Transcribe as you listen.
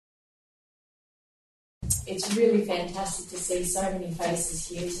It's really fantastic to see so many faces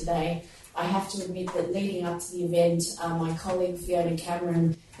here today. I have to admit that leading up to the event, my colleague Fiona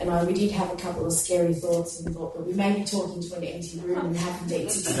Cameron and we did have a couple of scary thoughts and thought that we may be talking to an empty room and having to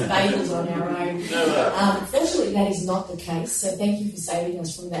eat 60 bagels on our own. Fortunately, that is not the case, so thank you for saving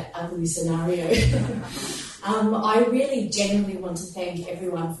us from that ugly scenario. I really genuinely want to thank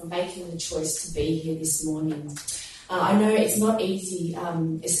everyone for making the choice to be here this morning. I know it's not easy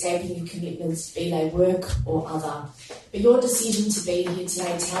escaping your commitments, be they work or other, but your decision to be here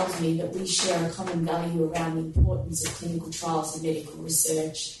today tells me that we share a common value around the importance of clinical trials and medical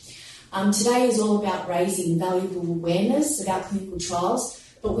research. Today is all about raising valuable awareness about clinical trials,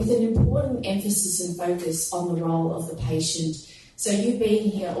 but with an important emphasis and focus on the role of the patient. So you being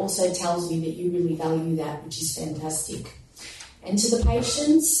here also tells me that you really value that, which is fantastic. And to the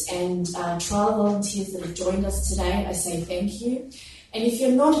patients and trial volunteers that have joined us today, I say thank you. And if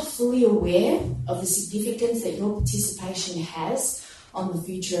you're not fully aware of the significance that your participation has on the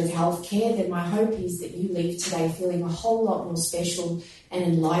future of healthcare, then my hope is that you leave today feeling a whole lot more special and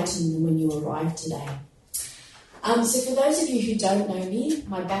enlightened than when you arrived today. So for those of you who don't know me,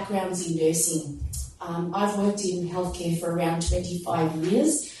 my background's in nursing. I've worked in healthcare for around 25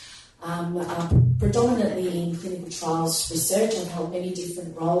 years. Predominantly in clinical trials research. I've held many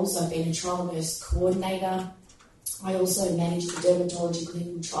different roles. I've been a trial nurse coordinator. I also managed the dermatology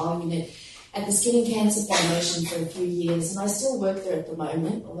clinical trial unit at the Skin and Cancer Foundation for a few years, and I still work there at the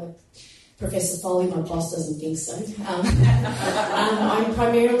moment, although Professor Foley, my boss, doesn't think so. I'm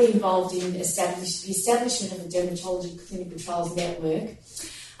primarily involved in the establishment of a dermatology clinical trials network.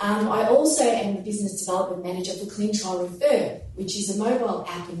 I also am the Business Development Manager for Clin-Trial Refer, which is a mobile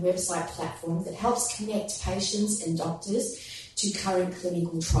app and website platform that helps connect patients and doctors to current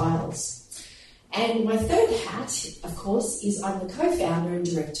clinical trials. And my third hat, of course, is I'm the co-founder and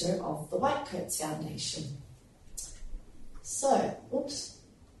director of the White Coats Foundation. So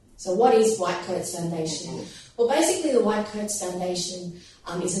what is White Coats Foundation? Well, basically the White Coats Foundation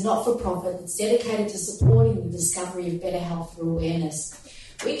is a not-for-profit that's dedicated to supporting the discovery of better health through awareness.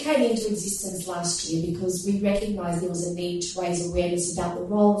 We came into existence last year because we recognised there was a need to raise awareness about the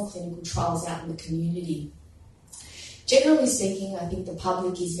role of clinical trials out in the community. Generally speaking, I think the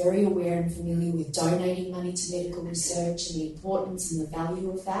public is very aware and familiar with donating money to medical research and the importance and the value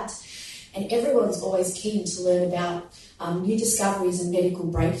of that. And everyone's always keen to learn about new discoveries and medical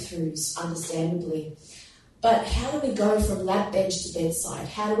breakthroughs, understandably. But how do we go from lab bench to bedside?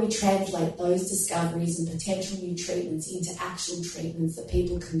 How do we translate those discoveries and potential new treatments into actual treatments that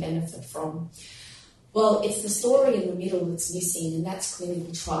people can benefit from? Well, it's the story in the middle that's missing, and that's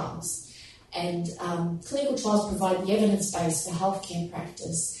clinical trials. And clinical trials provide the evidence base for healthcare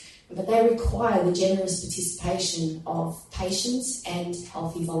practice, but they require the generous participation of patients and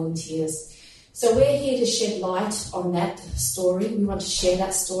healthy volunteers. So we're here to shed light on that story. We want to share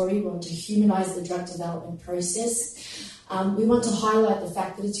that story. We want to humanise the drug development process. We want to highlight the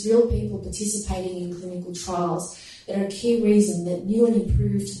fact that it's real people participating in clinical trials that are a key reason that new and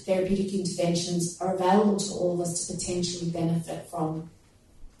improved therapeutic interventions are available to all of us to potentially benefit from.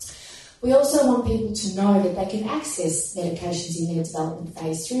 We also want people to know that they can access medications in their development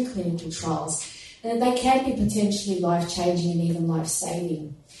phase through clinical trials and that they can be potentially life-changing and even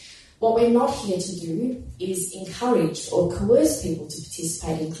life-saving. What we're not here to do is encourage or coerce people to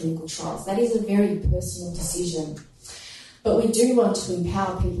participate in clinical trials. That is a very personal decision. But we do want to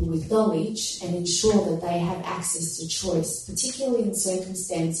empower people with knowledge and ensure that they have access to choice, particularly in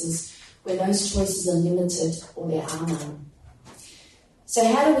circumstances where those choices are limited or there are none. So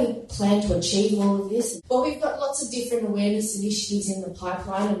how do we plan to achieve all of this? Well, we've got lots of different awareness initiatives in the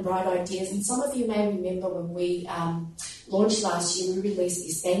pipeline and bright ideas. And some of you may remember when we launched last year, we released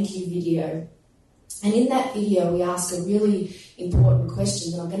this thank you video. And in that video, we ask a really important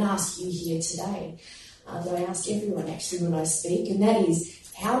question that I'm going to ask you here today, that I ask everyone actually when I speak, and that is,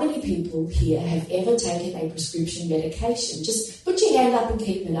 how many people here have ever taken a prescription medication? Just put your hand up and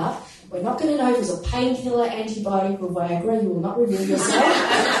keep it up. We're not going to know if it's a painkiller, antibiotic or Viagra. You will not reveal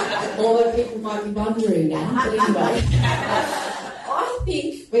yourself, although people might be wondering now. But anyway, I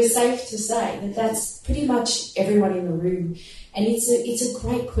think we're safe to say that that's pretty much everyone in the room. And it's a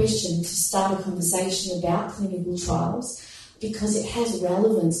great question to start a conversation about clinical trials because it has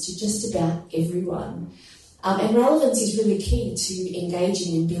relevance to just about everyone. And relevance is really key to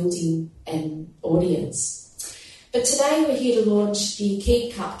engaging and building an audience. But today we're here to launch the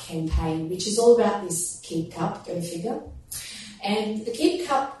Keep Cup campaign, which is all about this Keep Cup, go figure. And the Keep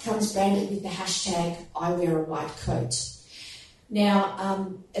Cup comes branded with the hashtag I wear a white coat.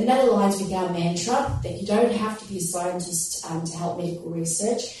 Now, and that aligns with our mantra that you don't have to be a scientist to help medical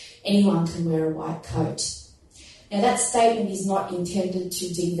research. anyone can wear a white coat. Now, that statement is not intended to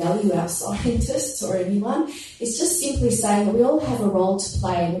devalue our scientists or anyone. It's just simply saying that we all have a role to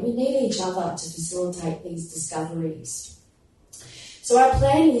play and that we need each other to facilitate these discoveries. So our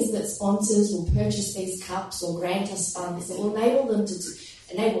plan is that sponsors will purchase these cups or grant us funds that will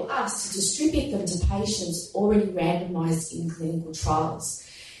enable us to distribute them to patients already randomised in clinical trials.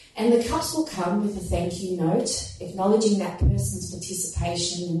 And the cups will come with a thank you note, acknowledging that person's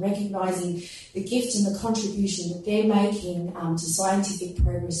participation and recognising the gift and the contribution that they're making to scientific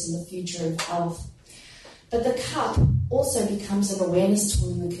progress in the future of health. But the cup also becomes an awareness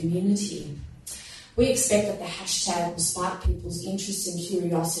tool in the community. We expect that the hashtag will spark people's interest and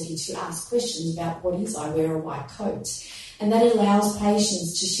curiosity to ask questions about what is I wear a white coat. And that allows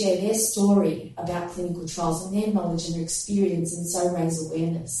patients to share their story about clinical trials and their knowledge and their experience, and so raise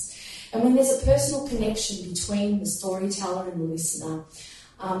awareness. And when there's a personal connection between the storyteller and the listener,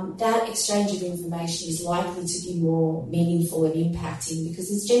 that exchange of information is likely to be more meaningful and impacting because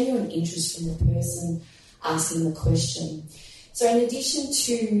there's genuine interest from the person asking the question. So in addition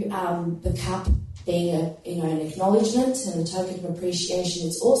to the cup being an acknowledgement and a token of appreciation,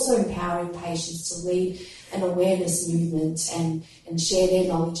 it's also empowering patients to lead an awareness movement and share their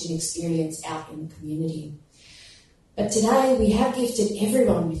knowledge and experience out in the community. But today we have gifted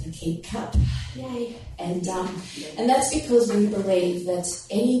everyone with a Keep Cup. Yay! And that's because we believe that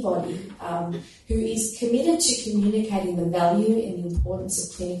anybody who is committed to communicating the value and the importance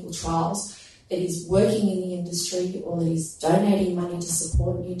of clinical trials, that is working in the industry or that is donating money to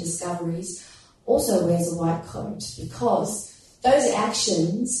support new discoveries, also wears a white coat, because those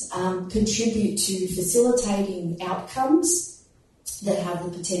actions contribute to facilitating outcomes that have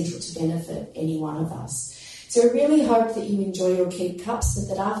the potential to benefit any one of us. So I really hope that you enjoy your Keep Cups,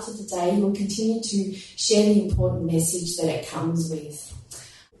 but that after today you'll continue to share the important message that it comes with.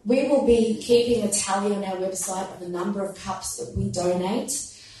 We will be keeping a tally on our website of the number of cups that we donate,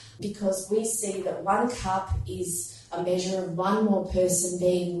 because we see that one cup is a measure of one more person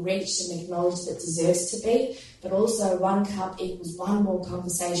being reached and acknowledged that deserves to be, but also one cup equals one more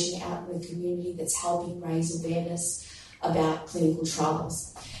conversation out in the community that's helping raise awareness about clinical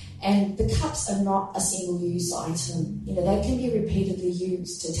trials. And the cups are not a single-use item. They can be repeatedly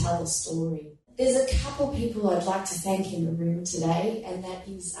used to tell a story. There's a couple of people I'd like to thank in the room today, and that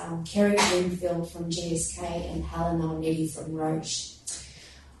is Kerry Greenfield from GSK and Helen Alnetti from Roche.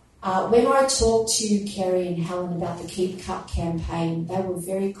 When I talked to Kerry and Helen about the Keep Cup campaign, they were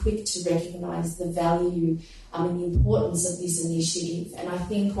very quick to recognise the value and the importance of this initiative. And I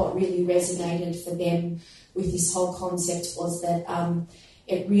think what really resonated for them with this whole concept was that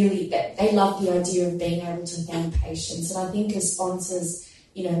that they love the idea of being able to thank patients. And I think as sponsors,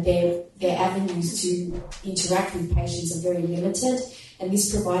 their avenues to interact with patients are very limited. And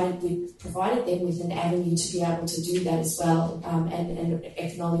this provided them with an avenue to be able to do that as well, and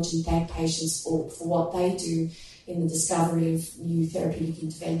acknowledge and thank patients for what they do in the discovery of new therapeutic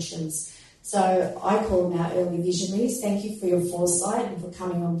interventions. So I call them our early visionaries. Thank you for your foresight and for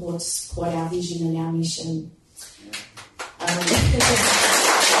coming on board to support our vision and our mission.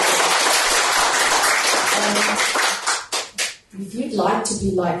 If you'd like to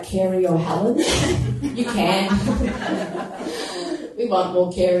be like Kerry or Helen, you can. We want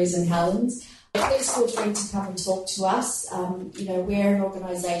more Kerrys and Helens. Please feel free to come and talk to us. We're an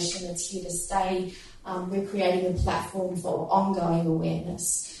organisation that's here to stay. We're creating a platform for ongoing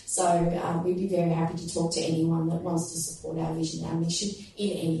awareness. So we'd be very happy to talk to anyone that wants to support our vision, our mission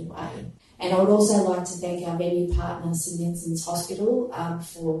in any way. And I would also like to thank our venue partner, St Vincent's Hospital,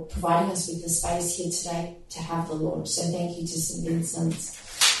 for providing us with the space here today to have the launch. So thank you to St Vincent's.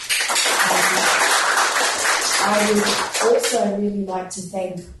 I would also really like to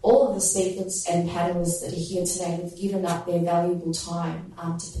thank all of the speakers and panellists that are here today who've given up their valuable time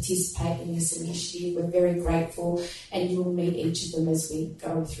to participate in this initiative. We're very grateful, and you will meet each of them as we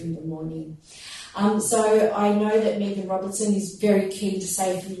go through the morning. So I know that Megan Robertson is very keen to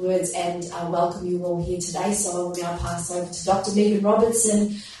say a few words and welcome you all here today. So I will now pass over to Dr. Megan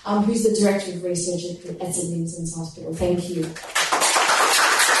Robertson, who's the Director of Research at St Vincent's Hospital. Thank you.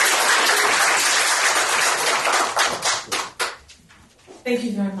 Thank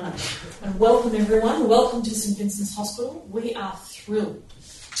you very much. And welcome everyone. Welcome to St Vincent's Hospital. We are thrilled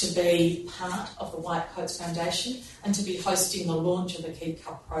to be part of the White Coats Foundation and to be hosting the launch of the Keep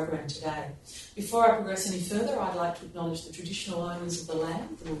Cup program today. Before I progress any further, I'd like to acknowledge the traditional owners of the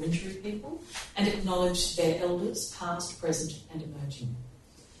land, the Wurundjeri people, and acknowledge their elders, past, present and emerging.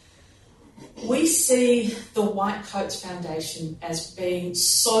 We see the White Coats Foundation as being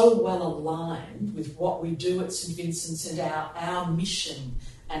so well aligned with what we do at St Vincent's and our mission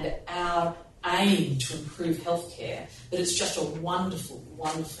and our aim to improve healthcare that it's just a wonderful,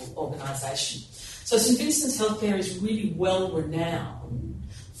 wonderful organisation. So St Vincent's Healthcare is really well renowned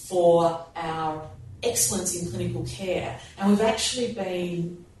for our excellence in clinical care, and we've actually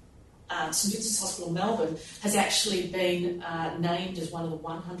been, St Vincent's Hospital Melbourne has actually been named as one of the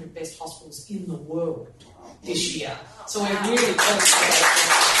 100 best hospitals in the world this year. So we're really close to that.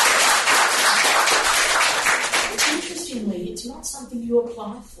 Interestingly, it's not something you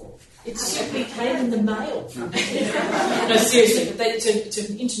apply for. It simply came in the mail. No, seriously, but it's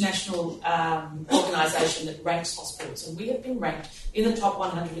an international organisation that ranks hospitals, and we have been ranked in the top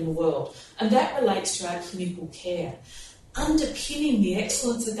 100 in the world. And that relates to our clinical care. Underpinning the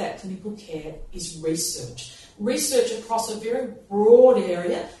excellence of that clinical care is research. Research across a very broad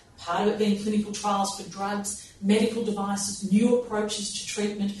area, part of it being clinical trials for drugs, medical devices, new approaches to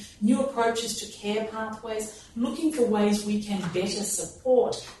treatment, new approaches to care pathways, looking for ways we can better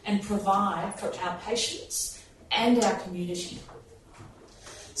support and provide for our patients and our community.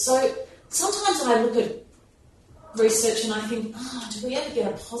 So sometimes I look at research and I think, do we ever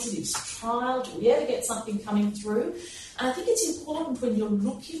get a positive trial? Do we ever get something coming through? And I think it's important when you're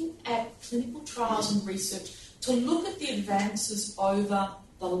looking at clinical trials and research to look at the advances over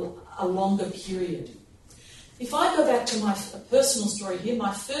a longer period. If I go back to my personal story here,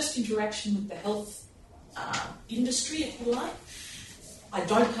 my first interaction with the health industry, if you like, I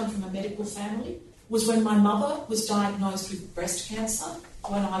don't come from a medical family, was when my mother was diagnosed with breast cancer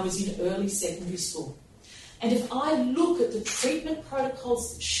when I was in early secondary school. And if I look at the treatment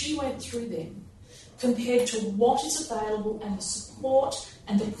protocols that she went through then, compared to what is available and the support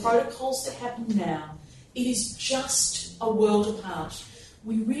and the protocols that happen now, it is just a world apart.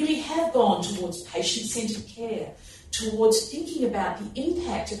 We really have gone towards patient-centred care, towards thinking about the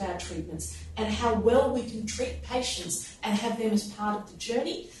impact of our treatments and how well we can treat patients and have them as part of the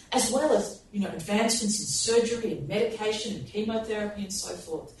journey, as well as, advancements in surgery and medication and chemotherapy and so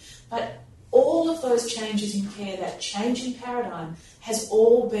forth. But all of those changes in care, that change in paradigm, has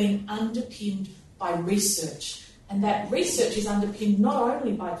all been underpinned by research. And that research is underpinned not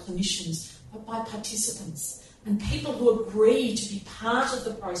only by clinicians, but by participants and people who agree to be part of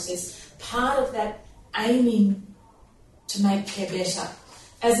the process, part of that aiming to make care better.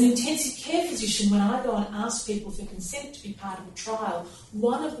 As an intensive care physician, when I go and ask people for consent to be part of a trial,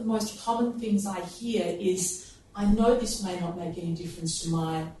 one of the most common things I hear is, I know this may not make any difference to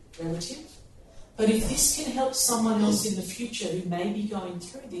my relative, but if this can help someone else in the future who may be going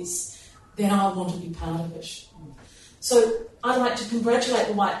through this, then I want to be part of it. So I'd like to congratulate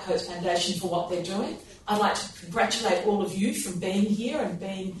the White Coats Foundation for what they're doing. I'd like to congratulate all of you for being here and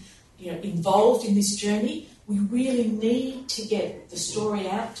being involved in this journey. We really need to get the story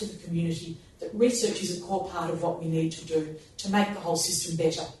out to the community that research is a core part of what we need to do to make the whole system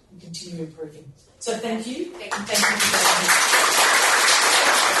better and continue improving. So thank you. Thank you for being here.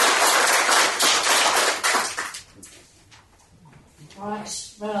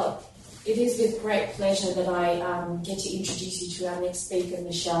 Right, well, it is with great pleasure that I get to introduce you to our next speaker,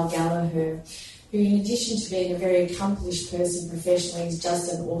 Michelle Gallagher, who, in addition to being a very accomplished person professionally, is just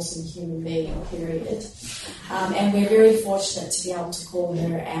an awesome human being, period. And we're very fortunate to be able to call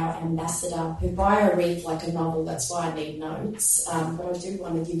her our ambassador. Her bio reads like a novel, that's why I need notes. But I do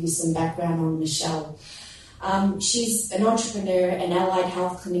want to give you some background on Michelle. She's an entrepreneur, an allied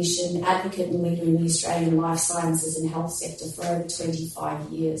health clinician, advocate and leader in the Australian life sciences and health sector for over 25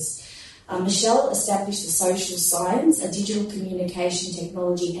 years. Michelle established the Social Science, a digital communication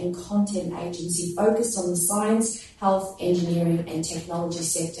technology and content agency focused on the science, health, engineering and technology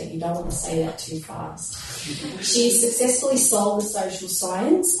sector. You don't want to say that too fast. She successfully sold the Social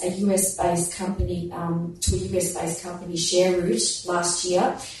Science, a US-based company, to a US-based company, ShareRoot, last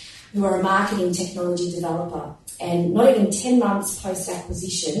year, who are a marketing technology developer. And not even 10 months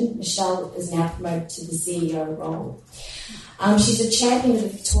post-acquisition, Michelle is now promoted to the CEO role. She's a champion of the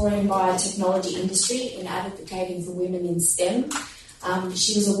Victorian biotechnology industry in advocating for women in STEM.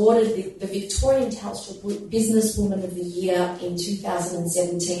 She was awarded the Victorian Telstra Businesswoman of the Year in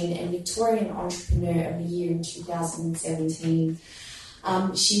 2017 and Victorian Entrepreneur of the Year in 2017.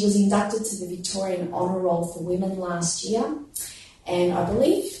 She was inducted to the Victorian Honour Roll for Women last year, and I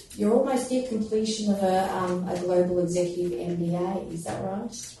believe you're almost near completion of a Global Executive MBA. Is that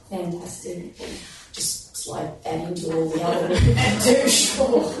right? Fantastic. Just slide that into all the other work we do,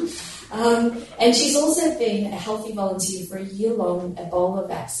 sure. And she's also been a healthy volunteer for a year-long Ebola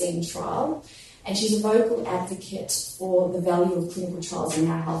vaccine trial, and she's a vocal advocate for the value of clinical trials in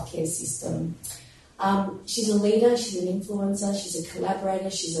our healthcare system. She's a leader, she's an influencer, she's a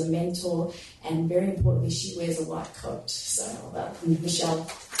collaborator, she's a mentor, and very importantly, she wears a white coat. So I'll welcome Michelle.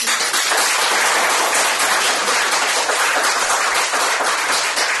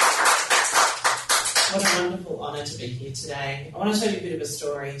 What a wonderful honour to be here today. I want to tell you a bit of a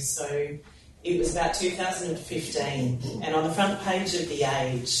story. So it was about 2015, and on the front page of The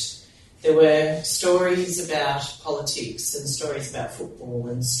Age, there were stories about politics and stories about football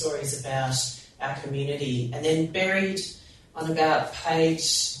and stories about our community. And then buried on about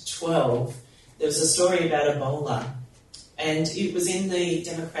page 12, there was a story about Ebola. And it was in the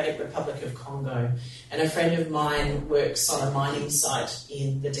Democratic Republic of Congo. And a friend of mine works on a mining site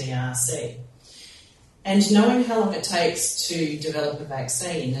in the DRC. And knowing how long it takes to develop a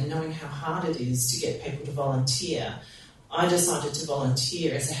vaccine and knowing how hard it is to get people to volunteer, I decided to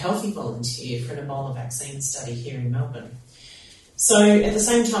volunteer as a healthy volunteer for an Ebola vaccine study here in Melbourne. So at the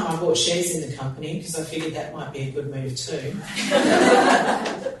same time, I bought shares in the company because I figured that might be a good move too.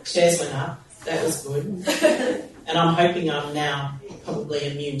 Shares went up. That was good. And I'm hoping I'm now probably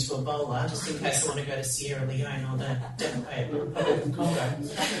immune to Ebola, just in case I want to go to Sierra Leone or the Democratic Republic of Congo.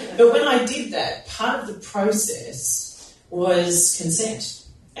 But when I did that, part of the process was consent.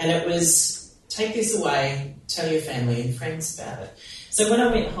 And it was, take this away, tell your family and friends about it. So when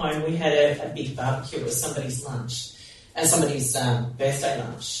I went home, we had a big barbecue. It was somebody's lunch, somebody's birthday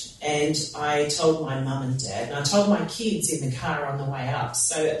lunch. And I told my mum and dad, and I told my kids in the car on the way up.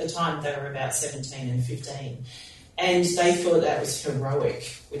 So at the time, they were about 17 and 15. And they thought that was heroic,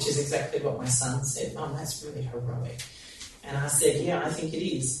 which is exactly what my son said. Mum, that's really heroic. And I said, yeah, I think it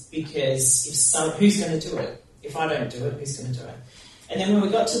is, because who's going to do it? If I don't do it, who's going to do it? And then when we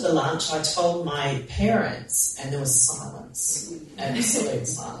got to the lunch, I told my parents, and there was silence, absolute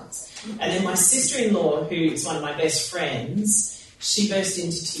silence. And then my sister-in-law, who's one of my best friends, she burst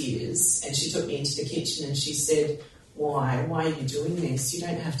into tears, and she took me into the kitchen and she said, why? Why are you doing this? You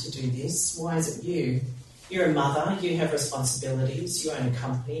don't have to do this. Why is it you? You're a mother, you have responsibilities, you own a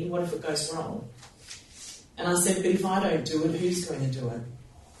company, what if it goes wrong? And I said, but if I don't do it, who's going to do it?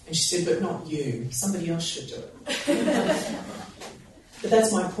 And she said, but not you, somebody else should do it. But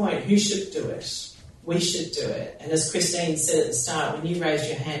that's my point, who should do it? We should do it. And as Christine said at the start, when you raised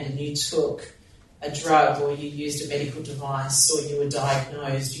your hand and you took a drug or you used a medical device or you were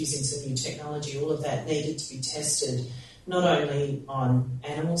diagnosed using some new technology, all of that needed to be tested not only on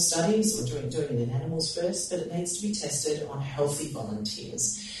animal studies or doing it in animals first, but it needs to be tested on healthy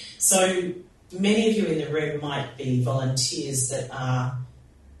volunteers. So many of you in the room might be volunteers that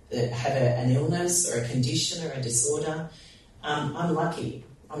have an illness or a condition or a disorder. I'm lucky,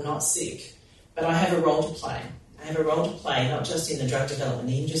 I'm not sick, but I have a role to play. I have a role to play not just in the drug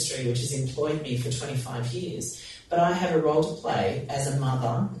development industry, which has employed me for 25 years, but I have a role to play as a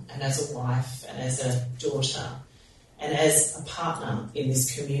mother and as a wife and as a daughter and as a partner in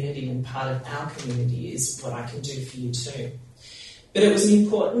this community, and part of our community is what I can do for you too. But it was an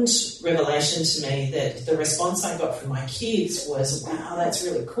important revelation to me that the response I got from my kids was, wow, that's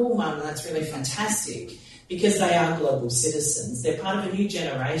really cool, Mum, and that's really fantastic, because they are global citizens. They're part of a new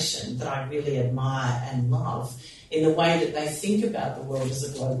generation that I really admire and love in the way that they think about the world as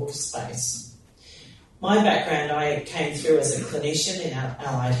a global space. My background, I came through as a clinician in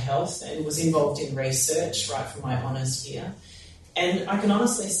allied health and was involved in research right from my honours year. And I can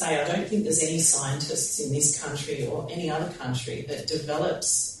honestly say I don't think there's any scientists in this country or any other country that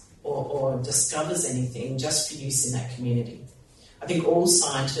develops or discovers anything just for use in that community. I think all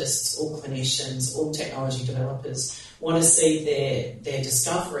scientists, all clinicians, all technology developers want to see their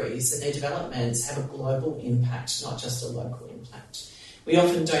discoveries and their developments have a global impact, not just a local impact. We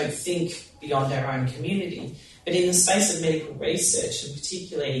often don't think beyond our own community, but in the space of medical research, and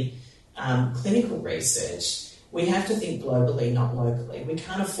particularly clinical research, we have to think globally, not locally. We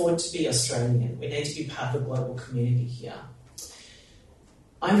can't afford to be Australian. We need to be part of a global community here.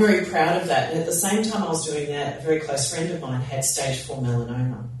 I'm very proud of that. And at the same time I was doing that, a very close friend of mine had stage 4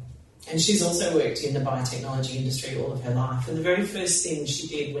 melanoma. And she's also worked in the biotechnology industry all of her life. And the very first thing she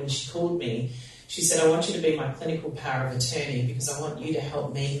did when she called me, she said, I want you to be my clinical power of attorney because I want you to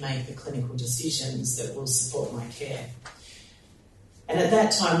help me make the clinical decisions that will support my care. And at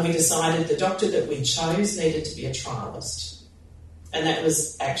that time, we decided the doctor that we chose needed to be a trialist. And that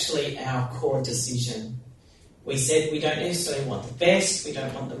was actually our core decision. We said we don't necessarily want the best, we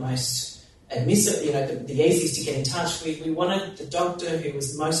don't want the most admissive, the easiest to get in touch. We wanted the doctor who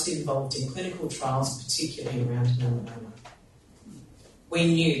was most involved in clinical trials, particularly around melanoma. We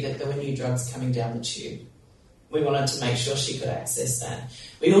knew that there were new drugs coming down the tube. We wanted to make sure she could access that.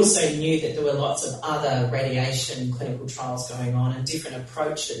 We also knew that there were lots of other radiation clinical trials going on and different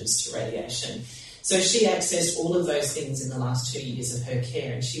approaches to radiation. So she accessed all of those things in the last 2 years of her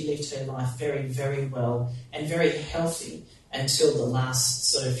care, and she lived her life very, very well and very healthy until the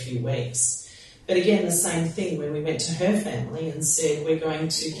last sort of few weeks. But again, the same thing when we went to her family and said, we're going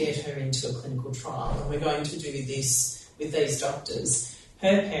to get her into a clinical trial and we're going to do this with these doctors.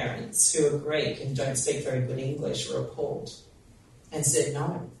 Her parents, who are Greek and don't speak very good English, were appalled and said,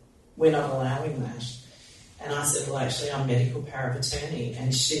 no, we're not allowing that. And I said, well, actually, I'm medical power of attorney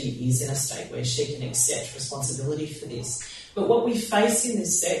and she is in a state where she can accept responsibility for this. But what we face in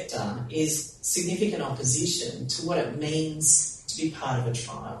this sector is significant opposition to what it means to be part of a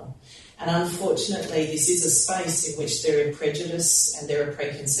trial. And unfortunately, this is a space in which there are prejudice and there are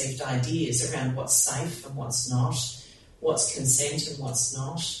preconceived ideas around what's safe and what's not, what's consent and what's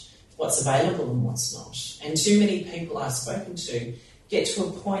not, what's available and what's not. And too many people I've spoken to get to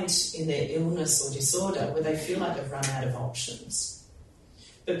a point in their illness or disorder where they feel like they've run out of options.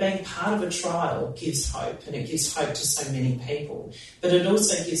 But being part of a trial gives hope, and it gives hope to so many people. But it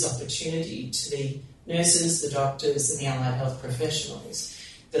also gives opportunity to the nurses, the doctors and the allied health professionals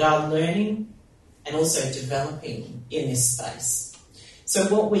that are learning and also developing in this space. So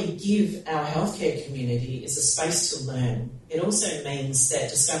what we give our healthcare community is a space to learn. It also means that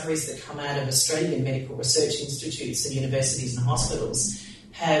discoveries that come out of Australian medical research institutes and universities and hospitals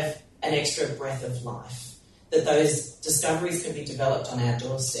have an extra breath of life, that those discoveries can be developed on our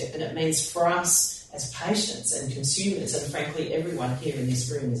doorstep. And it means for us as patients and consumers, and frankly everyone here in this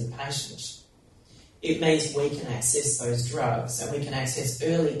room is a patient, it means we can access those drugs and we can access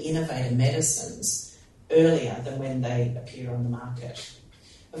early innovative medicines earlier than when they appear on the market.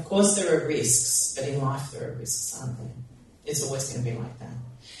 Of course there are risks, but in life there are risks, aren't there? It's always going to be like that.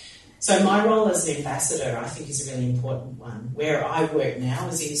 So my role as an ambassador, I think, is a really important one. Where I work now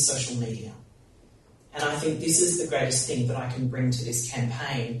is in social media. And I think this is the greatest thing that I can bring to this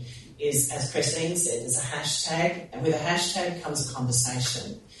campaign is, as Christine said, there's a hashtag, and with a hashtag comes a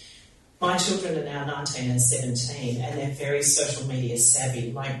conversation. My children are now 19 and 17, and they're very social media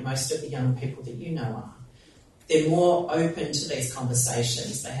savvy, like most of the young people that you know are. They're more open to these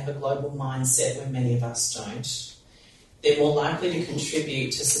conversations. They have a global mindset when many of us don't. They're more likely to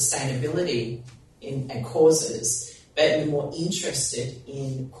contribute to sustainability and causes, but they're more interested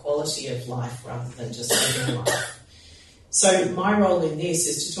in quality of life rather than just living life. So my role in this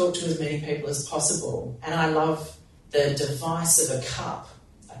is to talk to as many people as possible, and I love the device of a cup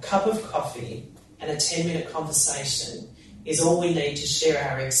of coffee and a 10-minute conversation is all we need to share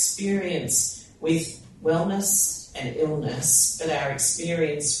our experience with wellness and illness, but our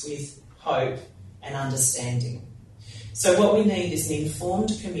experience with hope and understanding. So what we need is an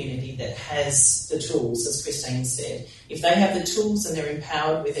informed community that has the tools, as Christine said. If they have the tools and they're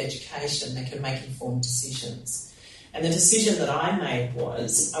empowered with education, they can make informed decisions. And the decision that I made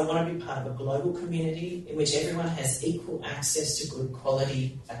was I want to be part of a global community in which everyone has equal access to good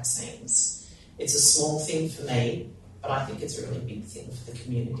quality vaccines. It's a small thing for me, but I think it's a really big thing for the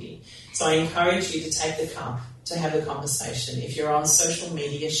community. So I encourage you to take the cup, to have the conversation. If you're on social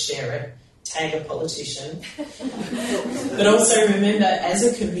media, share it, tag a politician. But also remember, as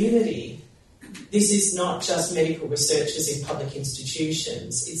a community, this is not just medical researchers in public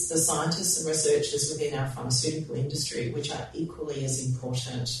institutions, it's the scientists and researchers within our pharmaceutical industry which are equally as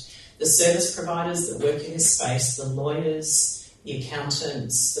important. The service providers that work in this space, the lawyers, the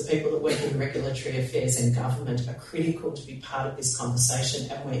accountants, the people that work in regulatory affairs and government are critical to be part of this conversation,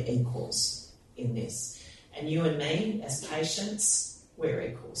 and we're equals in this. And you and me, as patients, we're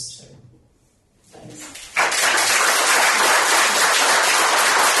equals too. Thanks.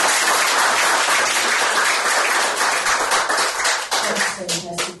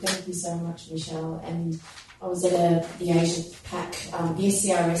 Fantastic. Thank you so much, Michelle. And I was at the Asia Pac, the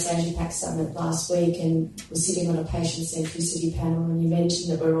SCRS Asia Pac Summit last week, and was sitting on a patient centricity panel, and you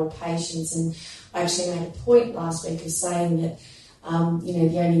mentioned that we're all patients, and I actually made a point last week of saying that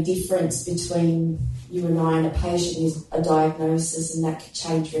the only difference between you and I and a patient is a diagnosis, and that could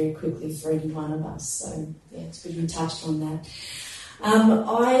change very quickly for any one of us. So yeah, it's good you touched on that.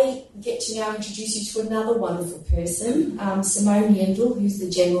 I get to now introduce you to another wonderful person, Simone Yendall, who's the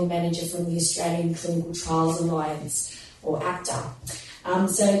General Manager from the Australian Clinical Trials Alliance, or ACTA.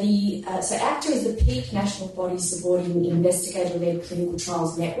 So ACTA is the peak national body supporting investigator-led clinical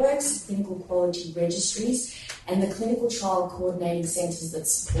trials networks, clinical quality registries, and the clinical trial coordinating centres that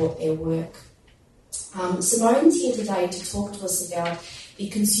support their work. Simone's here today to talk to us about the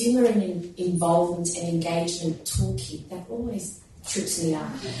consumer and involvement and engagement toolkit. That always trips me up.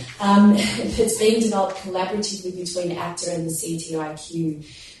 It's being developed collaboratively between ACTA and the CTIQ.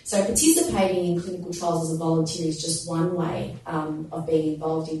 So participating in clinical trials as a volunteer is just one way of being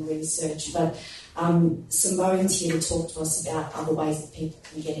involved in research, but Simone's here to talk to us about other ways that people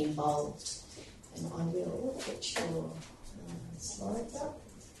can get involved. And I will get your slides up.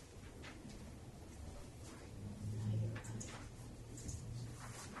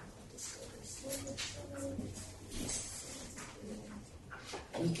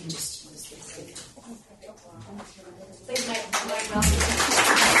 And you can just use this. Please make welcome.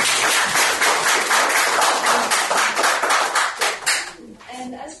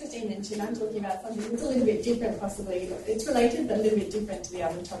 And as Christine mentioned, I'm talking about something that's a little bit different possibly. It's related but a little bit different to the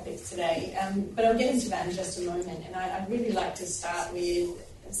other topics today. But I'll get into that in just a moment. And I'd really like to start with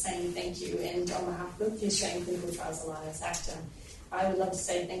saying thank you. And on behalf of the Australian Clinical Trials Alliance, ACTA, I would love to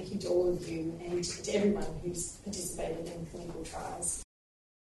say thank you to all of you and to everyone who's participated in clinical trials.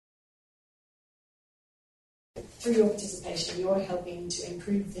 Through your participation, you're helping to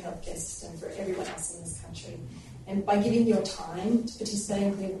improve the healthcare system for everyone else in this country. And by giving your time to participate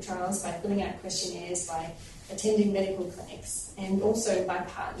in clinical trials, by filling out questionnaires, by attending medical clinics, and also by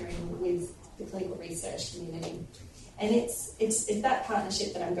partnering with the clinical research community. And it's that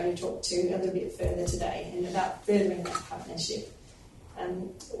partnership that I'm going to talk to a little bit further today, and about furthering that partnership.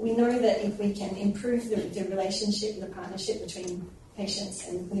 We know that if we can improve the relationship and the partnership between patients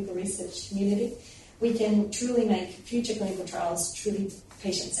and the clinical research community, we can truly make future clinical trials truly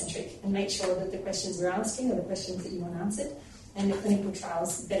patient-centric and make sure that the questions we're asking are the questions that you want answered and the clinical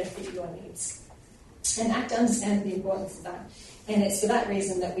trials better fit your needs. And ACTA understands the importance of that. And it's for that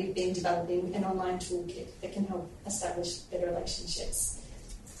reason that we've been developing an online toolkit that can help establish better relationships.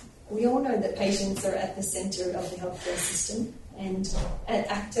 We all know that patients are at the centre of the healthcare system, and at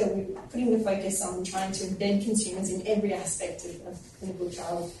ACTA we're putting the focus on trying to embed consumers in every aspect of clinical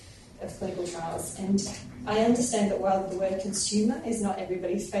trials. And I understand that while the word consumer is not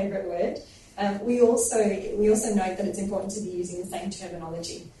everybody's favourite word, we also note that it's important to be using the same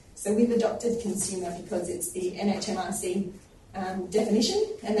terminology. So we've adopted consumer because it's the NHMRC definition,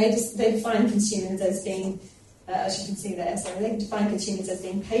 and they define consumers as being, as you can see there, so they define consumers as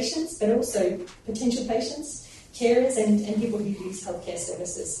being patients, but also potential patients, carers, and people who use healthcare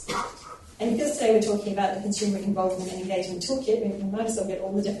services. And because today we're talking about the Consumer Involvement and Engagement Toolkit, we might as well get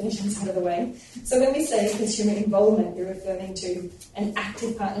all the definitions out of the way. So when we say consumer involvement, we're referring to an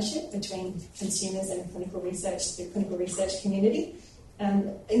active partnership between consumers and the clinical research community,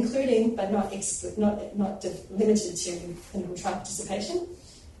 including but not limited to clinical trial participation.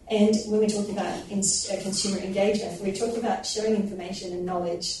 And when we're talking about consumer engagement, we're talking about sharing information and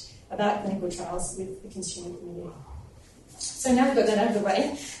knowledge about clinical trials with the consumer community. So now we've got that out of the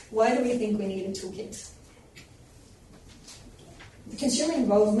way, why do we think we need a toolkit? Consumer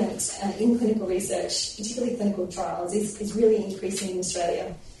involvement in clinical research, particularly clinical trials, is really increasing in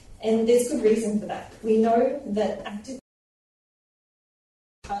Australia. And there's good reason for that. We know that active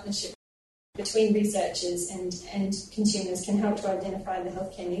partnership between researchers and consumers can help to identify the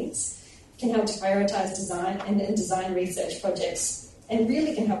healthcare needs, can help to prioritise design and design research projects, and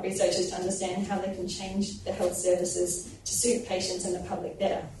really can help researchers to understand how they can change the health services to suit patients and the public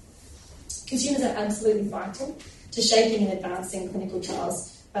better. Consumers are absolutely vital to shaping and advancing clinical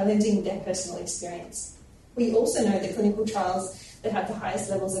trials by lending their personal experience. We also know that clinical trials that have the highest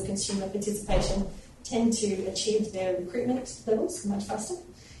levels of consumer participation tend to achieve their recruitment levels much faster.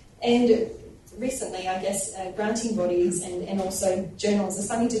 And recently, I guess, granting bodies and also journals are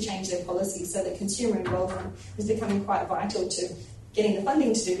starting to change their policies so that consumer involvement is becoming quite vital to getting the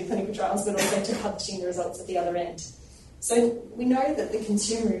funding to do the clinical trials, but also to publishing the results at the other end. So we know that the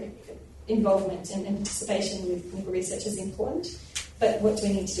consumer involvement and participation with clinical research is important, but what do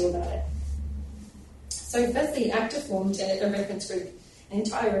we need to do about it? So firstly, ACTA formed a reference group, an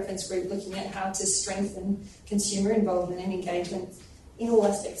entire reference group looking at how to strengthen consumer involvement and engagement in all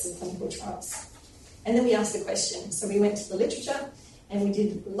aspects of clinical trials. And then we asked the question. So we went to the literature and we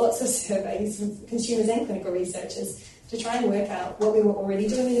did lots of surveys with consumers and clinical researchers to try and work out what we were already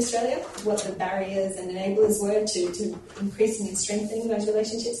doing in Australia, what the barriers and enablers were to increasing and strengthening those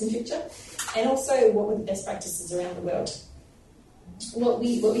relationships in future, and also what were the best practices around the world. What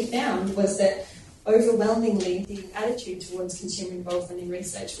we found was that overwhelmingly the attitude towards consumer involvement in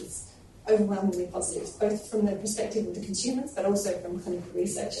research was overwhelmingly positive, both from the perspective of the consumers but also from clinical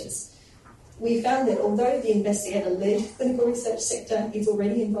researchers. We found that although the investigator-led clinical research sector is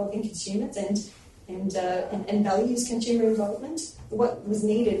already involving consumers and values consumer involvement, what was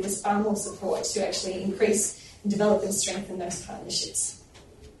needed was far more support to actually increase and develop and strengthen those partnerships.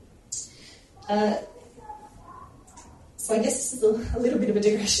 So I guess this is a little bit of a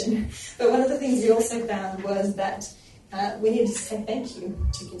digression, but one of the things we also found was that we need to say thank you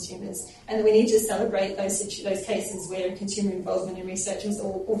to consumers, and that we need to celebrate those cases where consumer involvement in research was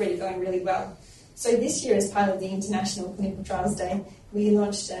already going really well. So this year, as part of the International Clinical Trials Day, we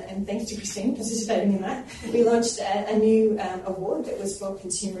launched, and thanks to Christine participating in that, we launched a new award that was for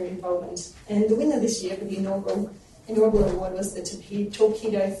consumer involvement. And the winner this year for the inaugural award was the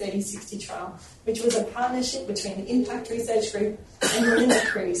Torpedo 3060 trial, which was a partnership between the Impact Research Group and Melinda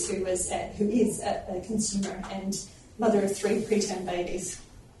Cruz, who is a consumer and mother of 3 preterm babies.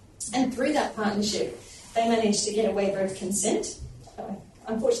 And through that partnership, they managed to get a waiver of consent.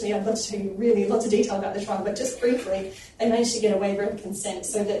 Unfortunately, I'd love to tell you really lots of detail about the trial, but just briefly, they managed to get a waiver of consent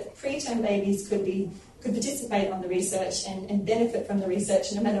so that preterm babies could participate on the research and benefit from the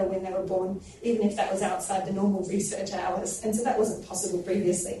research no matter when they were born, even if that was outside the normal research hours. And so that wasn't possible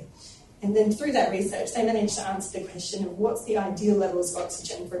previously. And then through that research, they managed to answer the question of what's the ideal levels of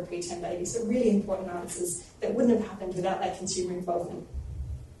oxygen for a preterm baby. So really important answers that wouldn't have happened without that consumer involvement.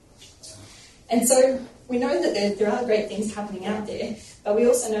 And so we know that there are great things happening out there, but we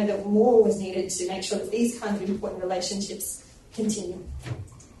also know that more was needed to make sure that these kinds of important relationships continue.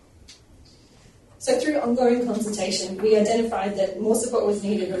 So through ongoing consultation, we identified that more support was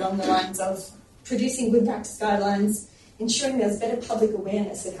needed along the lines of producing good practice guidelines, ensuring there was better public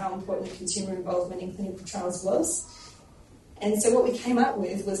awareness of how important consumer involvement in clinical trials was. And so what we came up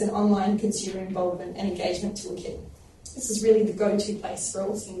with was an online consumer involvement and engagement toolkit. This is really the go-to place for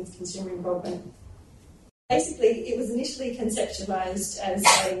all things consumer involvement. Basically, it was initially conceptualised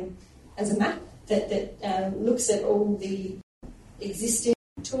as a map that looks at all the existing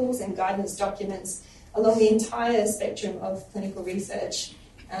tools and guidance documents along the entire spectrum of clinical research,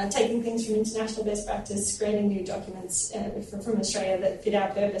 taking things from international best practice, creating new documents from Australia that fit our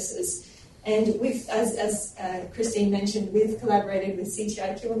purposes. And we've, as Christine mentioned, we've collaborated with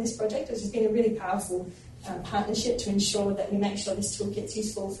CTIQ on this project, which has been a really powerful partnership to ensure that we make sure this toolkit's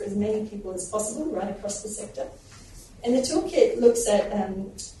useful for as many people as possible right across the sector. And the toolkit looks at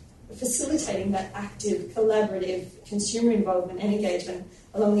facilitating that active, collaborative consumer involvement and engagement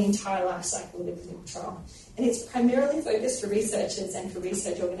along the entire life cycle of the clinical trial. And it's primarily focused for researchers and for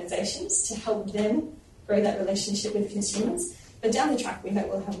research organisations to help them grow that relationship with consumers. But down the track, we hope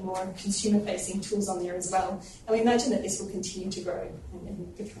we'll have more consumer-facing tools on there as well. And we imagine that this will continue to grow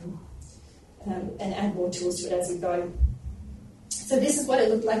and become and add more tools to it as we go. So this is what it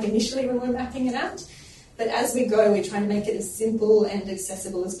looked like initially when we were mapping it out. But as we go, we're trying to make it as simple and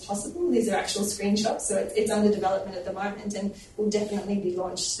accessible as possible. These are actual screenshots, so it's under development at the moment and will definitely be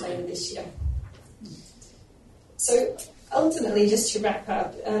launched later this year. So ultimately, just to wrap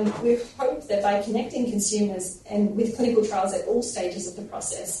up, we hope that by connecting consumers and with clinical trials at all stages of the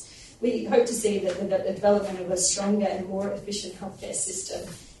process, we hope to see that the development of a stronger and more efficient healthcare system.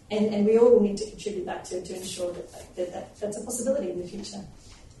 And we all need to contribute that to ensure that that's a possibility in the future.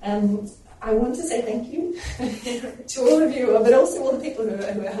 I want to say thank you to all of you, but also all the people who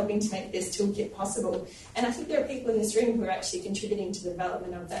are helping to make this toolkit possible. And I think there are people in this room who are actually contributing to the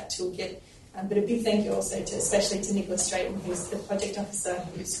development of that toolkit. But a big thank you also especially to Nicholas Straighton, who's the project officer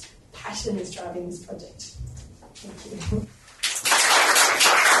whose passion is driving this project. Thank you.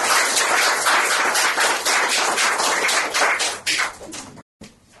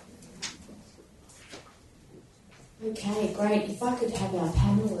 Okay, great. If I could have our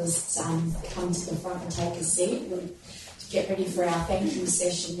panellists come to the front and take a seat, we'll get ready for our thank you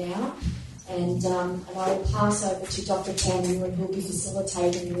session now. And I will pass over to Dr. Tam Nguyen, who will be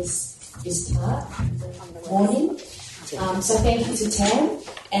facilitating this part of the morning. So thank you to Tam,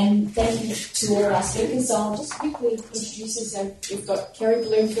 and thank you to all our speakers. So I'll just quickly introduce us. So we've got Kerry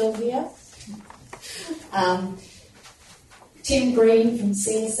Bloomfield here. Tim Green from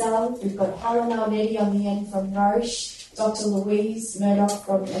CSL, we've got Helen Almetti on the end from Roche, Dr. Louise Murdoch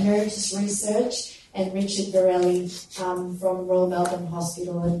from Emeritus Research, and Richard Borelli from Royal Melbourne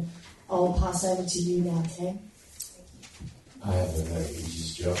Hospital. And I'll pass over to you now, Ken. I have a very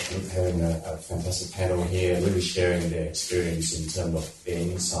easy job of having a fantastic panel here, really sharing their experience in terms of their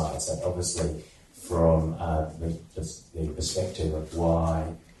insights, and obviously from the perspective of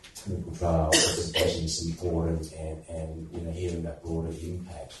why clinical trial participation is important, and hearing that broader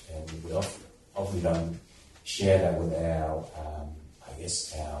impact. And we often don't share that with our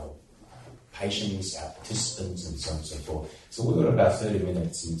patients, our participants, and so on and so forth. So we've got about 30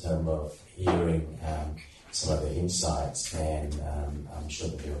 minutes in terms of hearing some of the insights, and I'm sure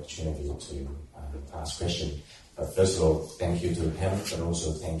there'll be opportunity to ask questions. But first of all, thank you to the panel, but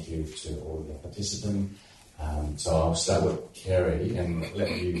also thank you to all the participants. So I'll start with Kerry and let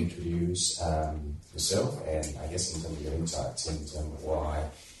you introduce yourself and I guess in terms of your insights in terms of why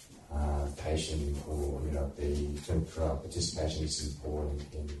patient or the clinical trial participation is important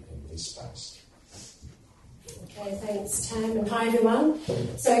in this space. Okay, thanks Tam, and hi everyone.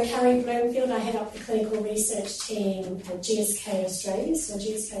 So Carrie Bloomfield, I head up the clinical research team at GSK Australia, so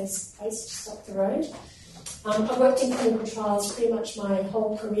GSK is based just up the road. I've worked in clinical trials pretty much my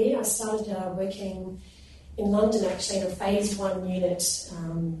whole career. I started working in London actually in a phase 1 unit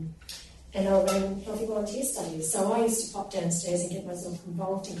and I ran healthy volunteer studies. So I used to pop downstairs and get myself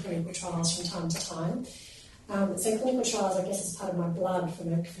involved in clinical trials from time to time. So clinical trials I guess is part of my blood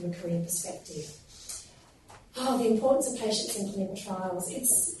from a career perspective. The importance of patients in clinical trials.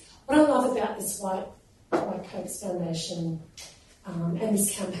 It's what I love about this White Coats Foundation and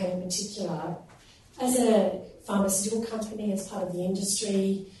this campaign in particular. As a pharmaceutical company, as part of the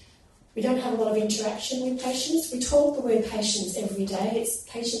industry, we don't have a lot of interaction with patients. We talk the word patients every day.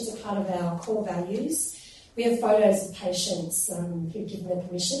 Patients are part of our core values. We have photos of patients who've given their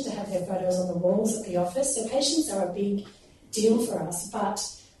permission to have their photos on the walls at the office. So patients are a big deal for us, but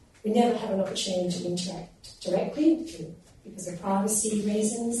we never have an opportunity to interact directly because of privacy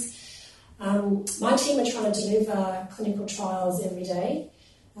reasons. My team are trying to deliver clinical trials every day.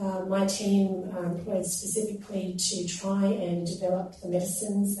 My team employed specifically to try and develop the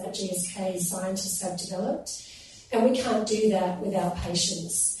medicines that GSK scientists have developed, and we can't do that without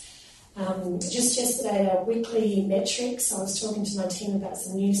patients. Just yesterday, our weekly metrics, I was talking to my team about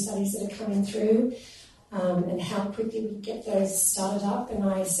some new studies that are coming through and how quickly we get those started up, and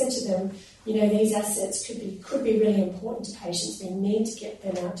I said to them, these assets could be really important to patients. We need to get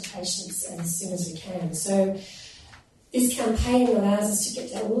them out to patients as soon as we can. So this campaign allows us to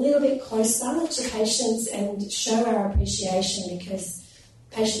get a little bit closer to patients and show our appreciation because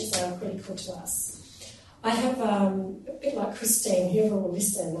patients are critical to us. I have, a bit like Christine, whoever will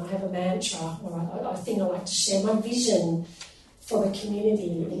listen, I have a mantra, or a thing I like to share. My vision for the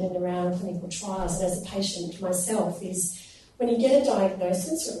community in and around clinical trials and as a patient myself is when you get a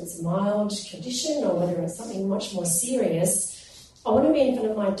diagnosis, whether it's a mild condition or whether it's something much more serious, I want to be in front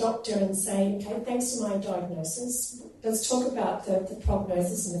of my doctor and say, okay, thanks for my diagnosis. Let's talk about the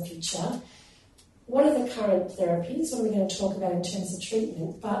prognosis in the future. What are the current therapies? What are we going to talk about in terms of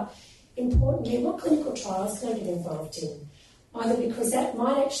treatment? But importantly, what clinical trials can I get involved in? Either because that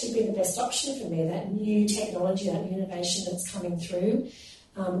might actually be the best option for me, that new technology, that new innovation that's coming through,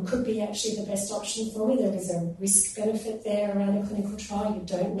 could be actually the best option for me. There is a risk-benefit there around a clinical trial. You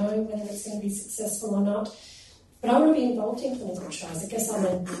don't know whether it's going to be successful or not. But I want to be involved in clinical trials. I guess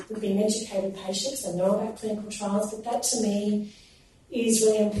would be an educated patient, so I know about clinical trials, but that to me is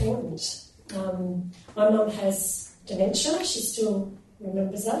really important. My mum has dementia. She still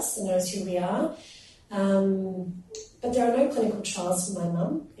remembers us and knows who we are. But there are no clinical trials for my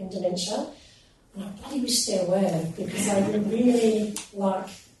mum in dementia. And I bloody wish there were, because I would really like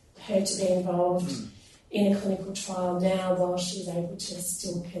her to be involved in a clinical trial now while she's able to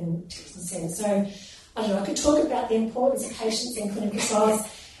still consent. So I don't know, I could talk about the importance of patients in clinical trials.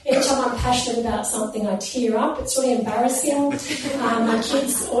 Every time I'm passionate about something, I tear up. It's really embarrassing. My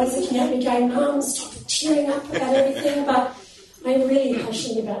kids are always looking at me going, Mum, stop tearing up about everything. But I'm really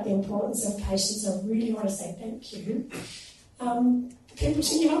passionate about the importance of patients. I really want to say thank you. People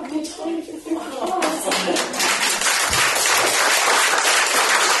to help their time for clinical trials.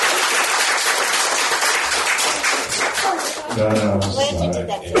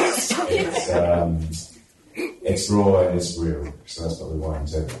 It's raw and it's real, so that's what we want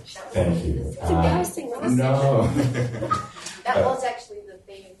to do. Thank you. It's embarrassing, right? No. That was actually the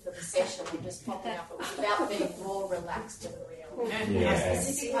theme for the session. I'm just popping up. It was about being more relaxed and real. Yeah.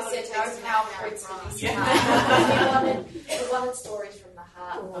 Specifically said how fruits we wanted stories from the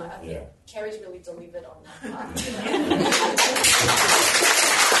heart. But I think Kerry's really delivered on that part.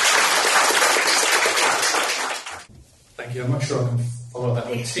 Thank you. I'm not sure I can follow that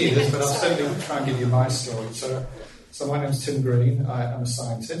with tears, but I'll certainly try and give you my story. So my name's Tim Green. I'm a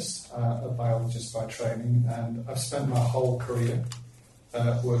scientist, a biologist by training, and I've spent my whole career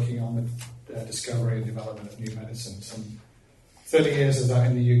working on the discovery and development of new medicines. And 30 years of that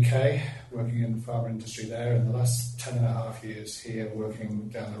in the UK, working in the pharma industry there, and the last 10 and a half years here working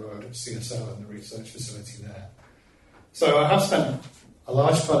down the road at CSL in the research facility there. So I have spent a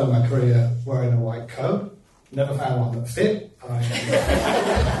large part of my career wearing a white coat. Never found one that fit.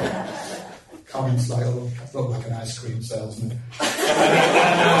 Comments like, look like an ice cream salesman.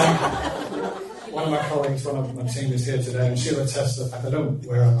 One of my colleagues, one of my team is here today, and she'll attest to the fact I don't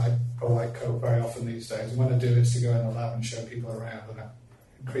wear a white coat very often these days. And when I do, it's to go in the lab and show people around.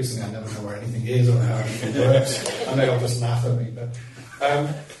 And increasingly I never know where anything is or how anything works, and they all just laugh at me. But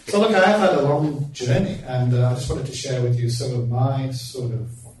so look, I have had a long journey, and I just wanted to share with you some of my sort of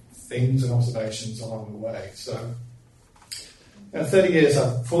things and observations along the way. So 40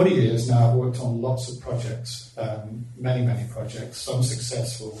 years now, I've worked on lots of projects, many projects, some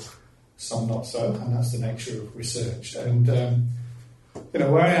successful, some not so, and that's the nature of research. And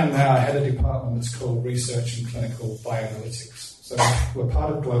where I am now, I head a department that's called Research and Clinical Bioanalytics. So we're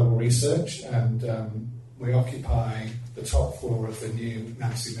part of global research, and we occupy the top floor of the new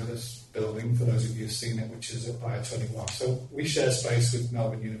Nancy Miller's building, for those of you who've seen it, which is at Bio 21. So we share space with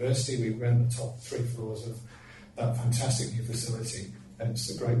Melbourne University. We rent the top 3 floors of that fantastic new facility, and it's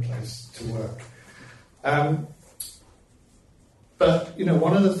a great place to work. But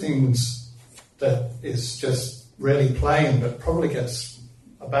one of the things that is just really plain, but probably gets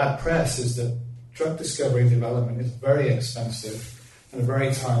a bad press, is that drug discovery and development is very expensive and a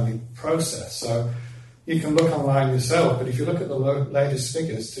very timely process. So you can look online yourself, but if you look at the latest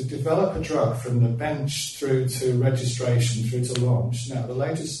figures, to develop a drug from the bench through to registration, through to launch, now the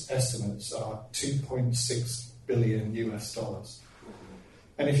latest estimates are $2.6 billion US.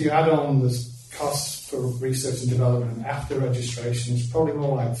 And if you add on the costs for research and development after registration, it's probably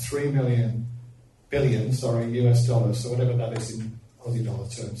more like $3 billion US dollars, so whatever that is in Aussie dollar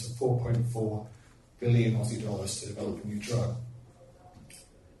terms, so 4.4 billion Aussie dollars to develop a new drug.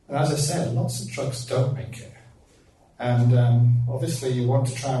 And as I said, lots of drugs don't make it. And obviously you want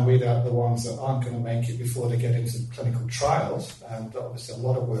to try and weed out the ones that aren't going to make it before they get into clinical trials. And obviously a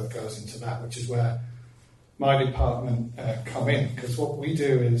lot of work goes into that, which is where my department come in. Because what we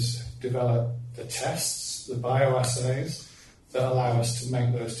do is develop the tests, the bioassays, that allow us to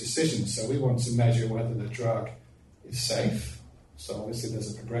make those decisions. So we want to measure whether the drug is safe. So obviously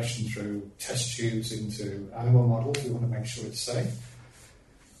there's a progression through test tubes into animal models. We want to make sure it's safe.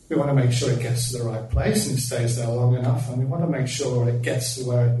 We want to make sure it gets to the right place and stays there long enough, and we want to make sure it gets to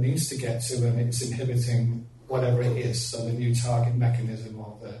where it needs to get to and it's inhibiting whatever it is, so the new target mechanism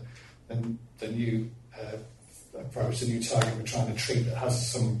or the new approach, the new target we're trying to treat that has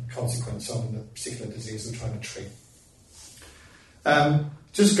some consequence on the particular disease we're trying to treat.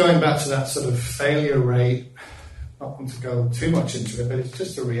 Just going back to that sort of failure rate, not want to go too much into it, but it's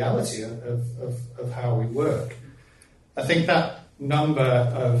just a reality of how we work. I think that number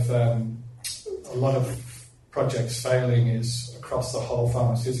of a lot of projects failing is across the whole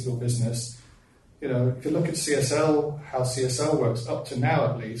pharmaceutical business. If you look at CSL, how CSL works, up to now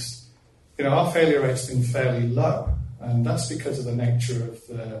at least, our failure rate's been fairly low, and that's because of the nature of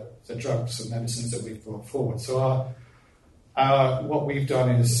the drugs and medicines that we've brought forward. So what we've done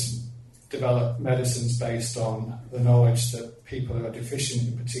is develop medicines based on the knowledge that people who are deficient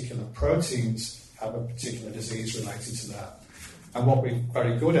in particular proteins have a particular disease related to that. And what we're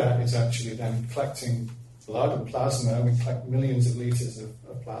very good at is actually then collecting blood and plasma, and we collect millions of litres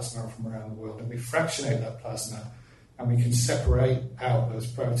of plasma from around the world, and we fractionate that plasma, and we can separate out those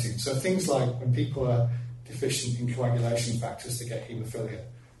proteins. So things like when people are deficient in coagulation factors to get haemophilia,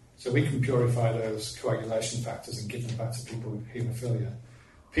 so we can purify those coagulation factors and give them back to people with haemophilia.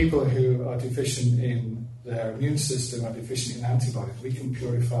 People who are deficient in their immune system are deficient in antibodies. We can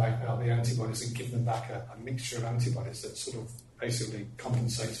purify out the antibodies and give them back a mixture of antibodies that sort of basically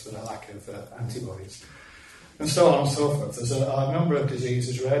compensates for the lack of antibodies. And so on and so forth. There's a number of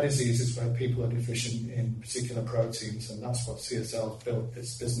diseases, rare diseases, where people are deficient in particular proteins, and that's what CSL has built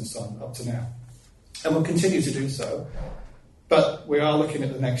its business on up to now. And we'll continue to do so. But we are looking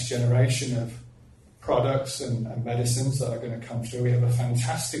at the next generation of products and medicines that are going to come through. We have a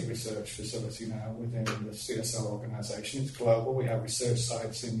fantastic research facility now within the CSL organisation. It's global. We have research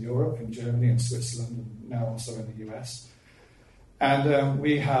sites in Europe, in Germany, in Switzerland, and now also in the US. And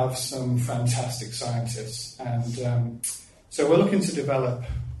we have some fantastic scientists. And so we're looking to develop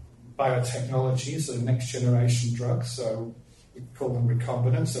biotechnologies, so next generation drugs. So we call them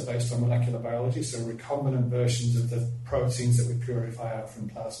recombinants. They're based on molecular biology. So recombinant versions of the proteins that we purify out from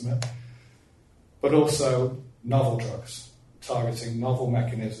plasma. But also novel drugs, targeting novel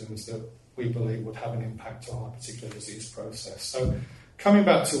mechanisms that we believe would have an impact on a particular disease process. So coming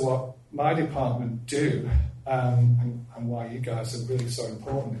back to what my department do, and why you guys are really so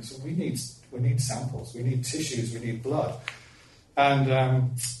important, is we need samples, we need tissues, we need blood.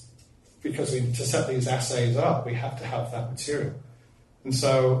 And because to set these assays up, we have to have that material. And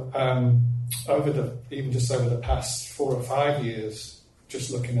so over the past 4 or 5 years, just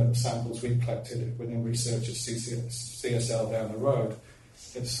looking at the samples we've collected within research at CSL down the road,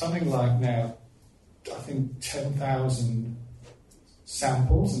 it's something like now, I think 10,000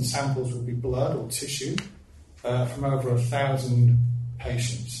 samples, and samples would be blood or tissue, from over 1,000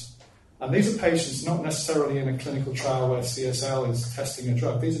 patients. And these are patients not necessarily in a clinical trial where CSL is testing a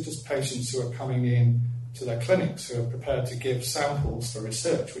drug. These are just patients who are coming in to their clinics who are prepared to give samples for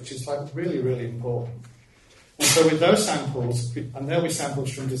research, which is like really, really important. And so with those samples, and there'll be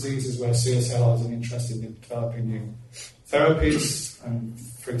samples from diseases where CSL has an interest in developing new therapies, and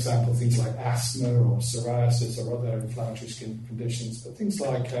for example, things like asthma or psoriasis or other inflammatory skin conditions, but things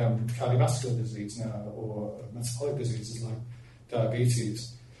like cardiovascular disease now, or metabolic diseases like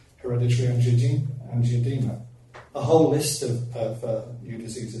diabetes, hereditary angioedema, a whole list of new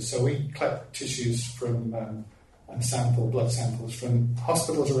diseases. So we collect tissues from and sample blood samples from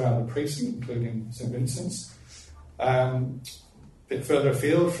hospitals around the precinct, including St Vincent's, a bit further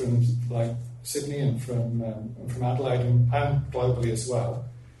afield from like Sydney and from Adelaide and globally as well.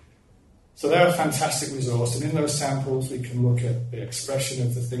 So they're a fantastic resource, and in those samples we can look at the expression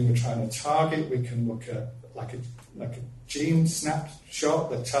of the thing we're trying to target. We can look at like a gene snapshot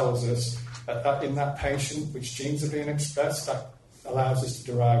that tells us that in that patient which genes are being expressed. That allows us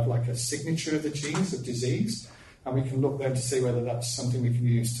to derive like a signature of the genes of disease, and we can look then to see whether that's something we can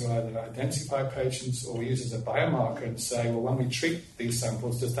use to either identify patients or use as a biomarker and say, well, when we treat these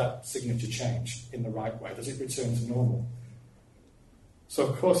samples, does that signature change in the right way? Does it return to normal? So,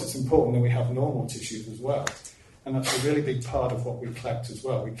 of course, it's important that we have normal tissues as well, and that's a really big part of what we collect as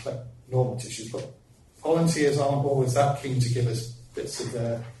well. We collect normal tissues, but volunteers aren't always that keen to give us bits of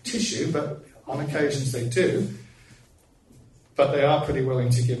their tissue, but on occasions they do. But they are pretty willing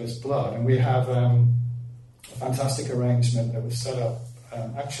to give us blood, and we have a fantastic arrangement that was set up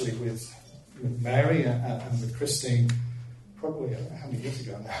actually with Mary and with Christine, probably how many years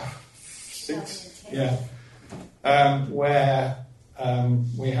ago now? 6? Yeah. Where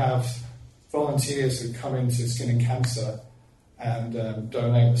we have volunteers who come into Skin and Cancer and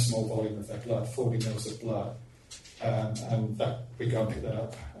donate a small volume of their blood, 40 mils of blood, and that we go and pick that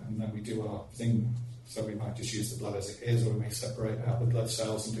up, and then we do our thing. So we might just use the blood as it is, or we may separate out the blood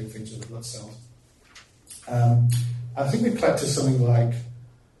cells and do things with the blood cells. I think we've collected something like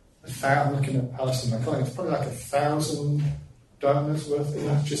I'm looking at Alison, my colleague, it's probably like 1,000 donors worth of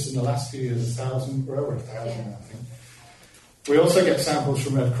that, just in the last few years, 1,000, we're over 1,000 now, I think. We also get samples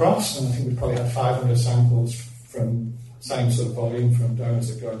from Red Cross, and I think we probably had 500 samples from same sort of volume from donors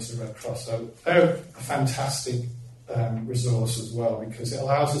that go into the Red Cross. So they're a fantastic resource as well, because it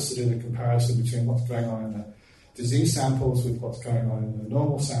allows us to do the comparison between what's going on in the disease samples with what's going on in the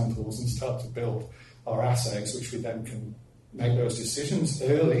normal samples and start to build our assays, which we then can make those decisions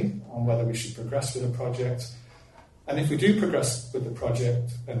early on whether we should progress with a project. And if we do progress with the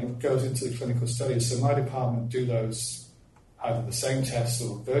project and it goes into the clinical studies, so my department do those, either the same tests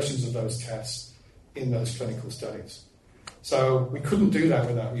or versions of those tests in those clinical studies. So we couldn't do that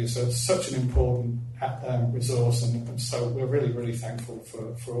without you. So it's such an important resource, and so we're really, really thankful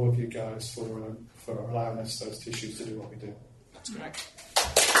for all of you guys for allowing us those tissues to do what we do. That's great.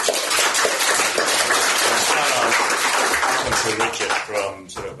 I'm Richard from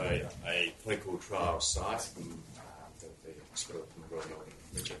sort of a clinical trial site from the Hospital of Macquarie.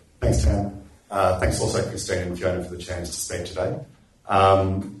 Richard. Thanks, Tam. Thanks also, Christine and Fiona, for the chance to speak today.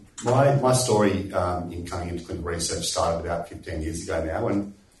 My story in coming into clinical research started about 15 years ago now,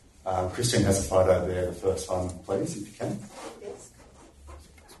 and Christine has a photo there, the first one, please, if you can. Yes.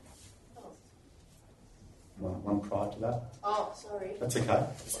 One prior to that. Oh, sorry. That's okay.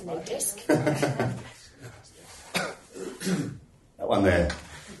 It's a new desk. That one there.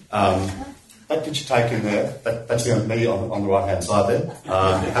 That picture taken there, that's me on the right-hand side there.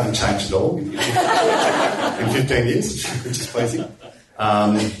 You haven't changed at all in 15 years, which is pleasing.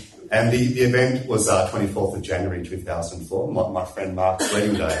 And the event was 24th of January 2004, my friend Mark's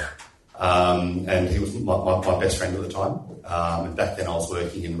wedding day. And he was my best friend at the time. And back then I was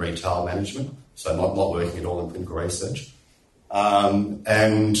working in retail management, so not working at all in clinical research. And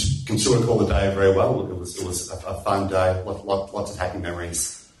can still recall the day very well. It was a fun day, lots of happy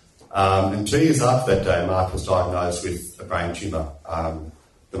memories. And 2 years after that day, Mark was diagnosed with a brain tumour,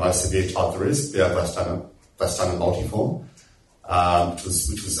 the most severe type there is, glioblastoma multiforme, which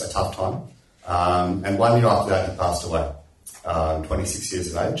was a tough time. And 1 year after that, he passed away, 26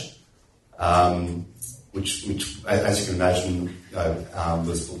 years of age, which as you can imagine,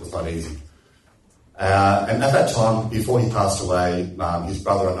 was not easy. And at that time, before he passed away, his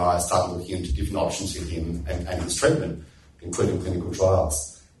brother and I started looking into different options for him and his treatment, including clinical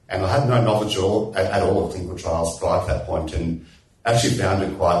trials. And I had no knowledge at all of clinical trials prior to that point, and actually found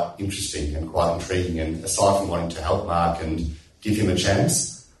it quite interesting and quite intriguing. And aside from wanting to help Mark and give him a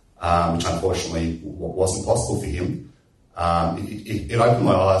chance, which unfortunately wasn't possible for him, it opened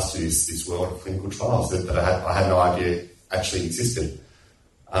my eyes to this world of clinical trials that I had no idea actually existed.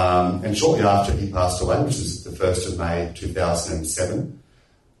 And shortly after he passed away, which was the 1st of May 2007,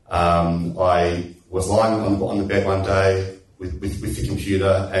 I was lying on the bed one day with the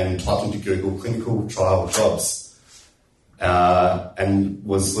computer and typed into Google clinical trial jobs, and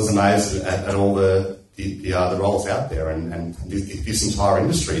was amazed at all the roles out there and this entire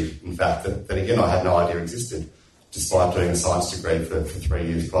industry, in fact, that again I had no idea existed, despite doing a science degree for 3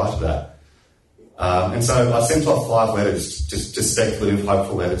 years prior to that. And so I sent off 5 letters, just speculative,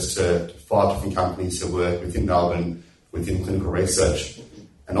 hopeful letters to 5 different companies who work within Melbourne within clinical research.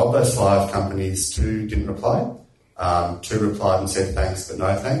 And of those 5 companies, 2 didn't reply. 2 replied and said thanks, but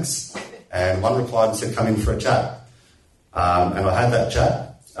no thanks. And 1 replied and said come in for a chat. And I had that chat.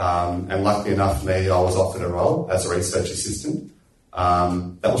 And luckily enough for me, I was offered a role as a research assistant.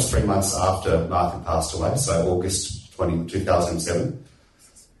 That was 3 months after Mark had passed away, so August 2007.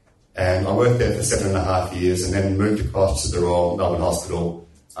 And I worked there for 7.5 years and then moved across to the Royal Melbourne Hospital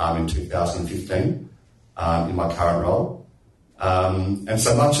in 2015 in my current role. And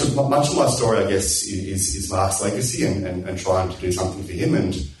so much of my story, I guess, is Mark's legacy and trying to do something for him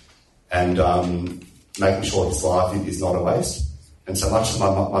and making sure his life is not a waste. And so much of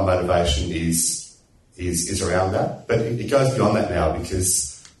my motivation is around that. But it goes beyond that now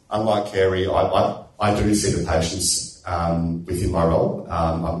because, unlike Carey, I do see the patients within my role.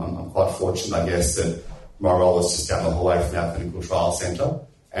 I'm quite fortunate, I guess, that my role is just down the hallway from our clinical trial centre.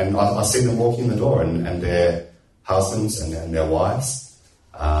 And I see them walking in the door and their husbands and their wives,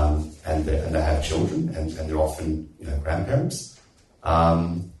 and they have children and they're often grandparents.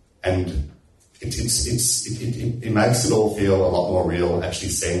 And it makes it all feel a lot more real, actually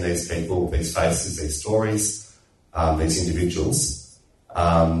seeing these people, these faces, these stories, these individuals.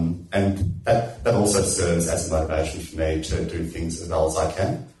 And that also serves as a motivation for me to do things as well as I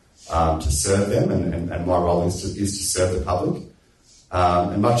can, to serve them, and my role is to serve the public.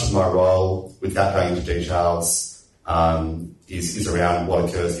 And much of my role, without going into details, is around what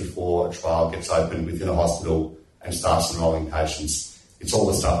occurs before a trial gets opened within a hospital and starts enrolling patients. It's all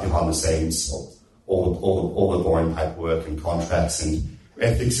the stuff behind the scenes, all the boring paperwork and contracts and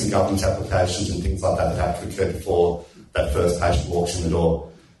ethics and governance applications and things like that have to occur before that first patient walks in the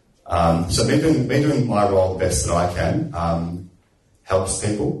door. So me doing my role the best that I can helps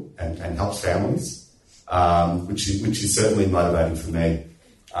people and helps families, which is certainly motivating for me.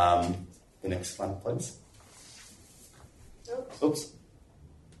 The next one, please. Oops. Is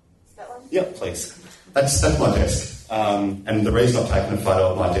that one? Yep, please. That's my desk. And the reason I've taken a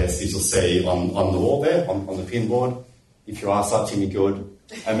photo of my desk is you'll see on the wall there, on the pin board, if your eyesight's any good,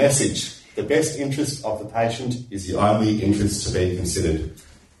 a message. The best interest of the patient is the only interest to be considered.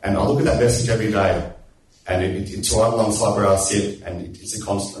 And I look at that message every day, and it's right alongside where I sit, and it's a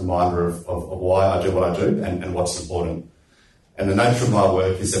constant reminder of why I do what I do and what's important. And the nature of my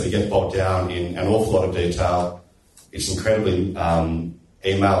work is that we get bogged down in an awful lot of detail. It's incredibly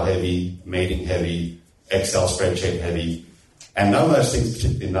email heavy, meeting heavy, Excel spreadsheet heavy, and none of those things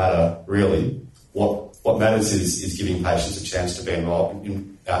particularly matter, really. What matters is giving patients a chance to be enrolled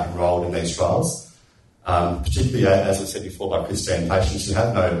in these trials, particularly, as I said before by Christine, patients who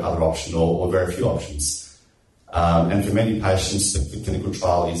have no other option or very few options. And for many patients, the clinical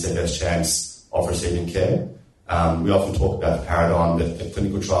trial is their best chance of receiving care. We often talk about the paradigm that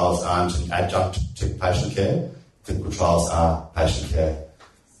clinical trials aren't an adjunct to patient care. Clinical trials are patient care.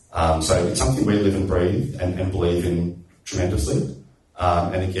 So it's something we live and breathe and believe in tremendously.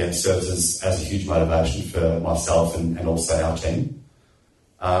 And again, serves as a huge motivation for myself and also our team.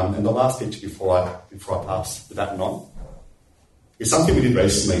 And the last picture before I pass the baton on is something we did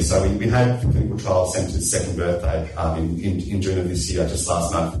recently. So we had the Clinical Trial Centre's second birthday in June of this year, just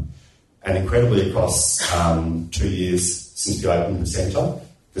last month. And incredibly, across 2 years since we opened the centre,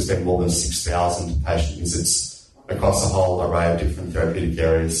 there's been more than 6,000 patient visits across a whole array of different therapeutic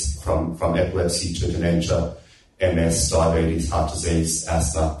areas, from epilepsy to dementia, MS, diabetes, heart disease,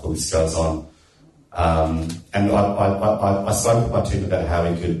 asthma, the list goes on. And I spoke with my team about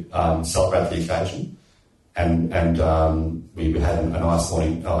how we could celebrate the occasion, and we had a nice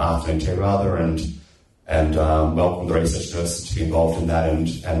afternoon tea rather, and welcomed the research nurses to be involved in that,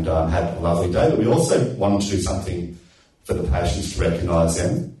 and had a lovely day. But we also wanted to do something for the patients to recognise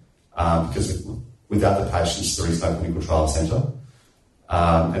them, because without the patients there is no clinical trial centre.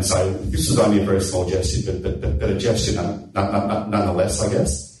 And so this was only a very small gesture, but a gesture nonetheless, I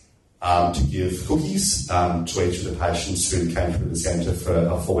guess, to give cookies to each of the patients who came through the centre for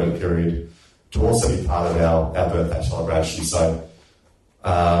a 4-week period to also be part of our birthday celebration. So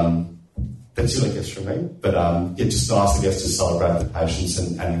that's it, I guess, from me. But it's just nice, I guess, to celebrate the patients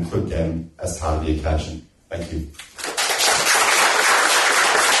and include them as part of the occasion. Thank you.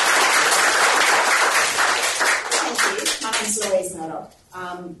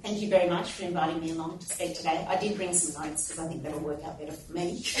 Thank you very much for inviting me along to speak today. I did bring some notes because I think that'll work out better for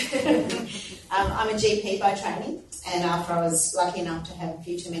me. I'm a GP by training, and after I was lucky enough to have a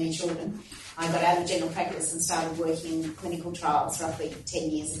few too many children, I got out of general practice and started working in clinical trials roughly 10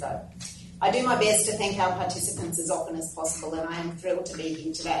 years ago. I do my best to thank our participants as often as possible, and I am thrilled to be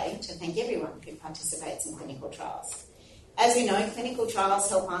here today to thank everyone who participates in clinical trials. As we know, clinical trials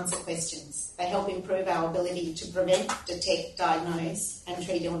help answer questions. They help improve our ability to prevent, detect, diagnose and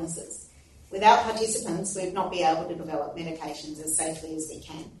treat illnesses. Without participants, we would not be able to develop medications as safely as we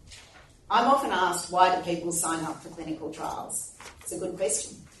can. I'm often asked, why do people sign up for clinical trials? It's a good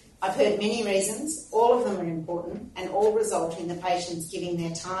question. I've heard many reasons. All of them are important and all result in the patients giving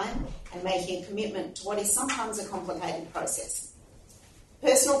their time and making a commitment to what is sometimes a complicated process.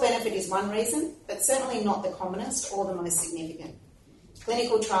 Personal benefit is one reason, but certainly not the commonest or the most significant.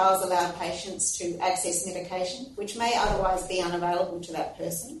 Clinical trials allow patients to access medication which may otherwise be unavailable to that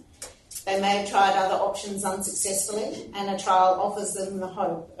person. They may have tried other options unsuccessfully, and a trial offers them the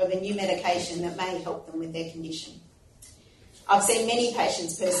hope of a new medication that may help them with their condition. I've seen many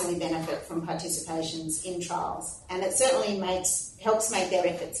patients personally benefit from participations in trials, and it certainly helps make their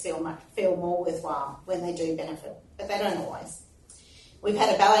efforts feel more worthwhile when they do benefit, but they don't always. We've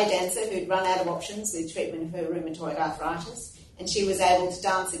had a ballet dancer who'd run out of options with treatment of her rheumatoid arthritis, and she was able to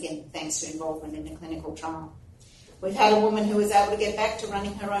dance again thanks to involvement in a clinical trial. We've had a woman who was able to get back to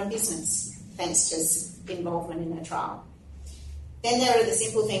running her own business thanks to involvement in a trial. Then there are the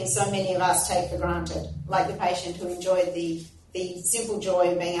simple things so many of us take for granted, like the patient who enjoyed the simple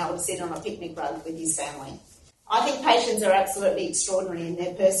joy of being able to sit on a picnic rug with his family. I think patients are absolutely extraordinary in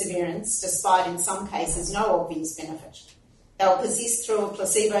their perseverance, despite in some cases no obvious benefit. They'll persist through a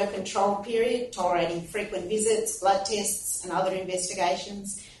placebo-controlled period, tolerating frequent visits, blood tests and other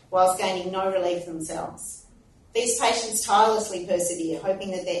investigations, whilst gaining no relief themselves. These patients tirelessly persevere,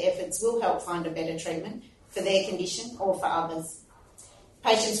 hoping that their efforts will help find a better treatment for their condition or for others.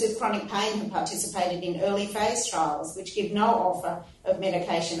 Patients with chronic pain have participated in early phase trials which give no offer of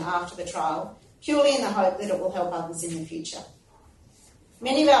medication after the trial, purely in the hope that it will help others in the future.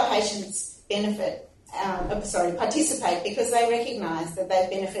 Many of our patients participate because they recognise that they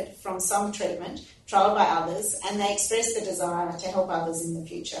benefit from some treatment trialled by others, and they express the desire to help others in the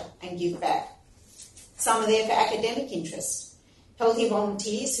future and give back. Some are there for academic interest, healthy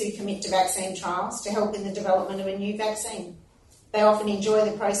volunteers who commit to vaccine trials to help in the development of a new vaccine. They often enjoy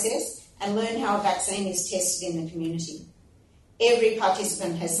the process and learn how a vaccine is tested in the community. Every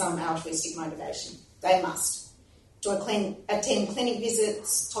participant has some altruistic motivation. They must. To attend clinic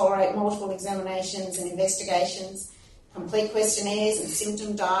visits, tolerate multiple examinations and investigations, complete questionnaires and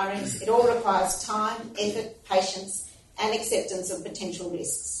symptom diaries. It all requires time, effort, patience and acceptance of potential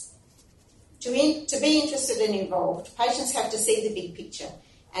risks. To be interested and involved, patients have to see the big picture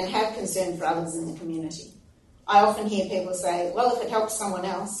and have concern for others in the community. I often hear people say, well, if it helps someone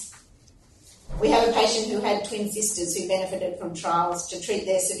else. We have a patient who had twin sisters who benefited from trials to treat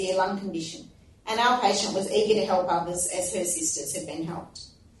their severe lung condition, and our patient was eager to help others as her sisters had been helped.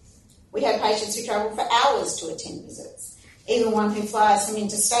 We have patients who travel for hours to attend visits, even one who flies from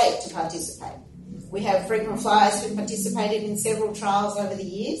interstate to participate. We have frequent flyers who participated in several trials over the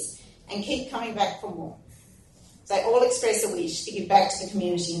years and keep coming back for more. They all express a wish to give back to the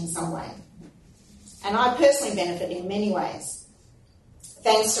community in some way. And I personally benefit in many ways,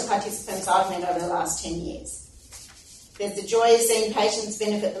 thanks to participants I've met over the last 10 years. There's the joy of seeing patients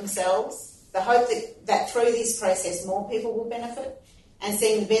benefit themselves, the hope that through this process more people will benefit, and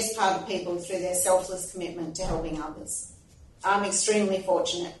seeing the best part of people through their selfless commitment to helping others. I'm extremely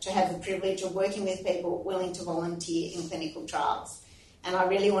fortunate to have the privilege of working with people willing to volunteer in clinical trials, and I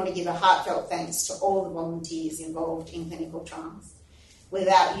really want to give a heartfelt thanks to all the volunteers involved in clinical trials.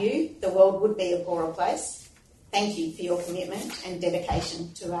 Without you, the world would be a poorer place. Thank you for your commitment and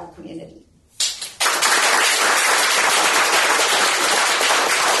dedication to our community.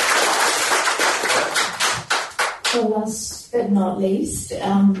 Well, last but not least,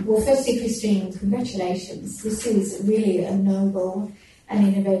 firstly, Christine, congratulations. This is really a noble and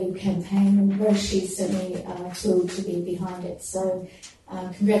innovative campaign, and Roche is certainly thrilled to be behind it. So,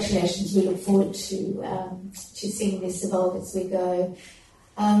 congratulations. We look forward to seeing this evolve as we go.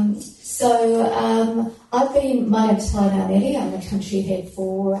 My name's Helen Arnetti. I'm the country head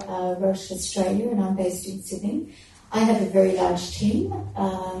for Roche Australia, and I'm based in Sydney. I have a very large team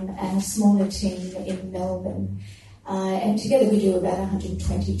and a smaller team in Melbourne. And together we do about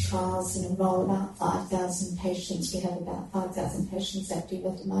 120 trials and enrol about 5,000 patients. We have about 5,000 patients active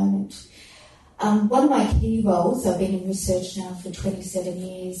at the moment. One of my key roles, I've been in research now for 27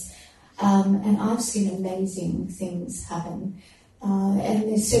 years, and I've seen amazing things happen. And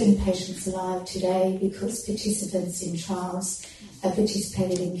there's certain patients alive today because participants in trials have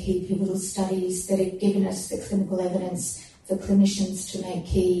participated in key pivotal studies that have given us the clinical evidence for clinicians to make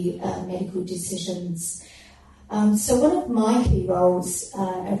key medical decisions. So one of my key roles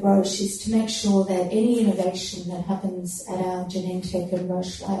at Roche is to make sure that any innovation that happens at our Genentech and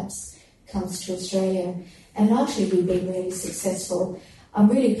Roche labs comes to Australia. And largely we've been really successful. I'm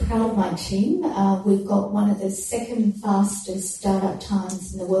really proud of my team. We've got one of the second fastest startup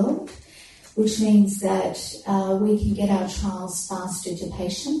times in the world, which means that we can get our trials faster to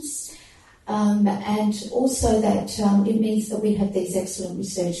patients. And also that it means that we have these excellent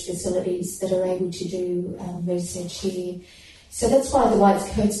research facilities that are able to do research here. So that's why the White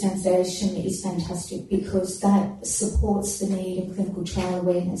Coats Foundation is fantastic, because that supports the need in clinical trial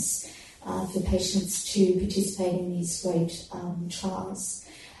awareness for patients to participate in these great trials.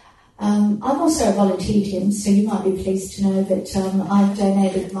 I'm also a volunteer, Tim, so you might be pleased to know that I've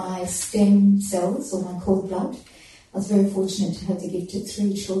donated my stem cells, or my cord blood. I was very fortunate to have the gift of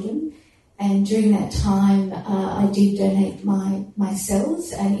 3 children. And during that time, I did donate my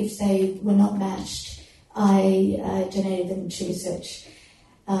cells, and if they were not matched, I donated them to research,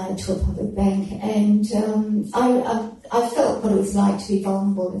 to a public bank. And I felt what it was like to be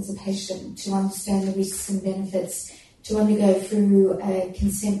vulnerable as a patient, to understand the risks and benefits, to undergo through a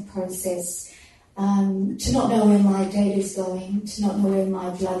consent process, to not know where my data is going, to not know where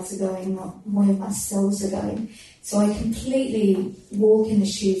my bloods are going, not where my cells are going. So I completely walk in the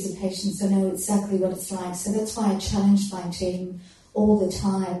shoes of patients. I know exactly what it's like. So that's why I challenge my team all the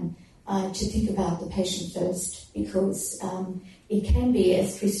time to think about the patient first, because it can be,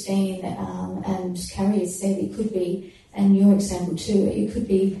 as Christine and Carrie has said, it could be, and your example too, it could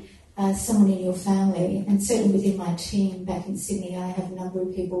be someone in your family. And certainly within my team back in Sydney, I have a number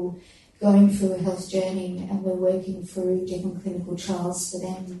of people going through a health journey, and we're working through different clinical trials for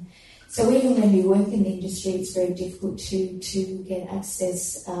them. So even when you work in the industry, it's very difficult to get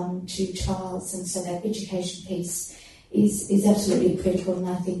access to trials, and so that education piece is absolutely critical, and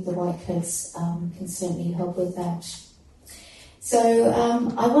I think the White Coats can certainly help with that. So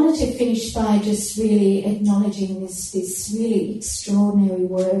I wanted to finish by just really acknowledging this really extraordinary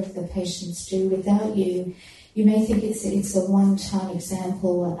work that patients do. Without you, you may think it's a one-time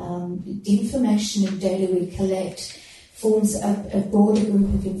example. The information and data we collect forms a broader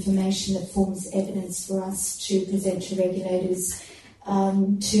group of information that forms evidence for us to present to regulators,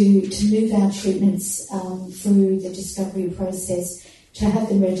 to move our treatments through the discovery process, to have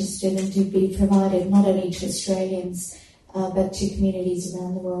them registered and to be provided not only to Australians but to communities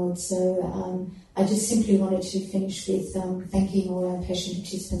around the world. So I just simply wanted to finish with thanking all our patient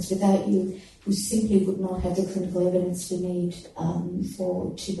participants. Without you, we simply would not have the clinical evidence we need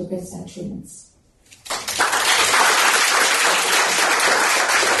to progress our treatments.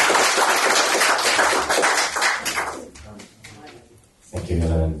 Thank you,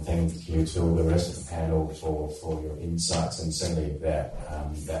 Helen, and thank you to all the rest of the panel for your insights, and certainly that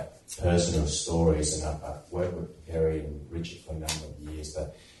personal stories. And I've worked with Kerry and Richard for a number of years,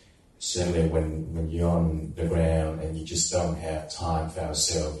 but certainly when you're on the ground and you just don't have time for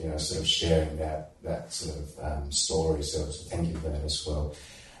ourselves, sort of sharing that sort of story. So thank you for that as well.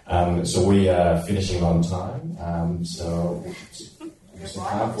 So we are finishing on time. So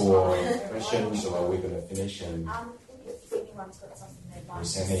time for questions, or are we going to finish? And if anyone's got something they'd like to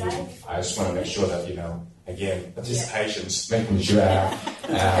Sandy, say. I just want to make sure that, again, participation's making sure our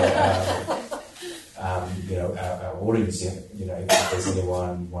audience, if there's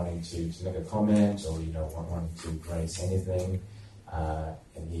anyone wanting to make a comment or, wanting to raise anything,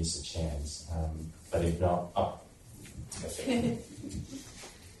 and here's a chance. But if not,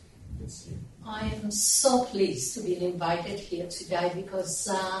 I am so pleased to be invited here today because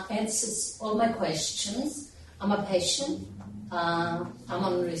answers all my questions. I'm a patient, I'm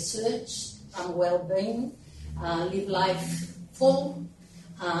on research, I'm well-being, live life full.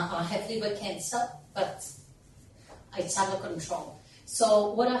 I have liver cancer, but it's under control.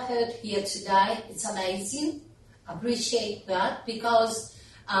 So what I heard here today, it's amazing. I appreciate that, because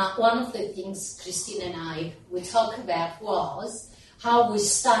one of the things Christine and I, we talked about was how we're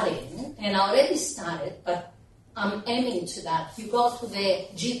studying, and I already started, but I'm aiming to that. You go to the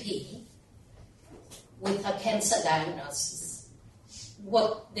GP with a cancer diagnosis.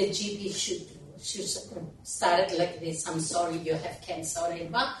 What the GP should do, should start it like this: I'm sorry, you have cancer,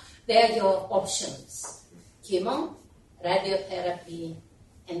 whatever. There are your options: chemo, radiotherapy,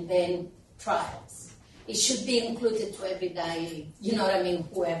 and then trials. It should be included to everyday,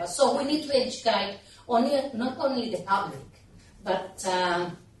 whoever. So we need to educate not only the public, but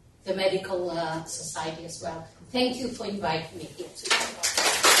the medical society as well. Thank you for inviting me here today.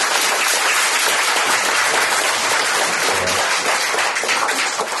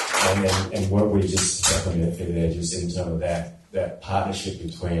 And what we just happened there, just in terms of that partnership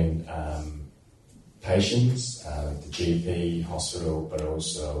between patients, the GP, hospital, but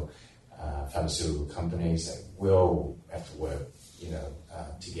also pharmaceutical companies that will have to work,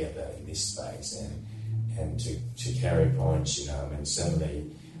 together in this space and to carry points, and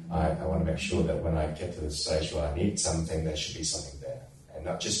certainly I want to make sure that when I get to the stage where I need something, there should be something there, and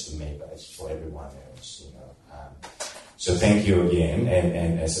not just for me, but it's for everyone else, So thank you again,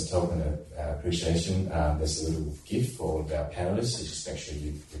 and as a token of appreciation, there's a little gift for all of our panellists, so just make sure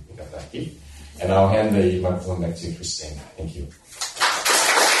you pick up that gift. And I'll hand the microphone back to Christine. Thank you.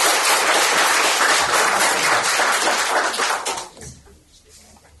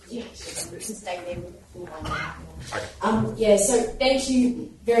 So thank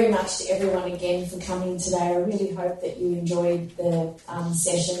you very much to everyone again for coming today. I really hope that you enjoyed the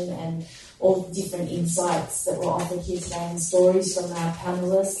session and all the different insights that were offered here today and stories from our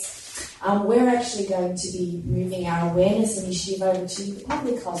panellists. We're actually going to be moving our awareness initiative over to the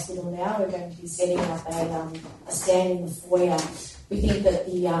public hospital now. We're going to be setting up a stand in the foyer. We think that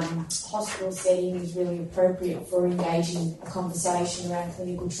the hospital setting is really appropriate for engaging a conversation around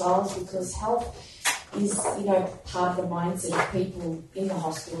clinical trials, because health is, part of the mindset of people in the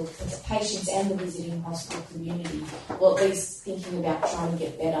hospital, the patients and the visiting hospital community, or at least thinking about trying to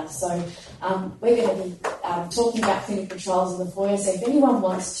get better. So we're going to be talking about clinical trials in the foyer. So if anyone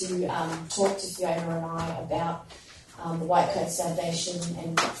wants to talk to Fiona and I about the White Coats Foundation,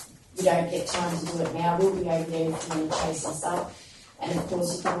 and we don't get time to do it now, we'll be over there if you want to chase us up. And of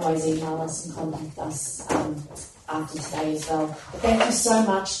course, you can always email us and contact us after today as well. But thank you so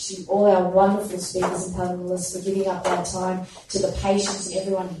much to all our wonderful speakers and panelists for giving up their time, to the patients and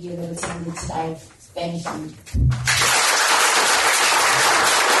everyone here that attended today. Thank you.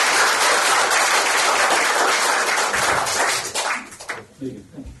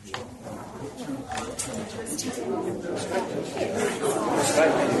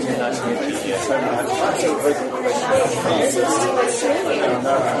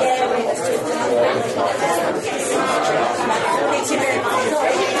 Thank you very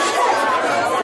much.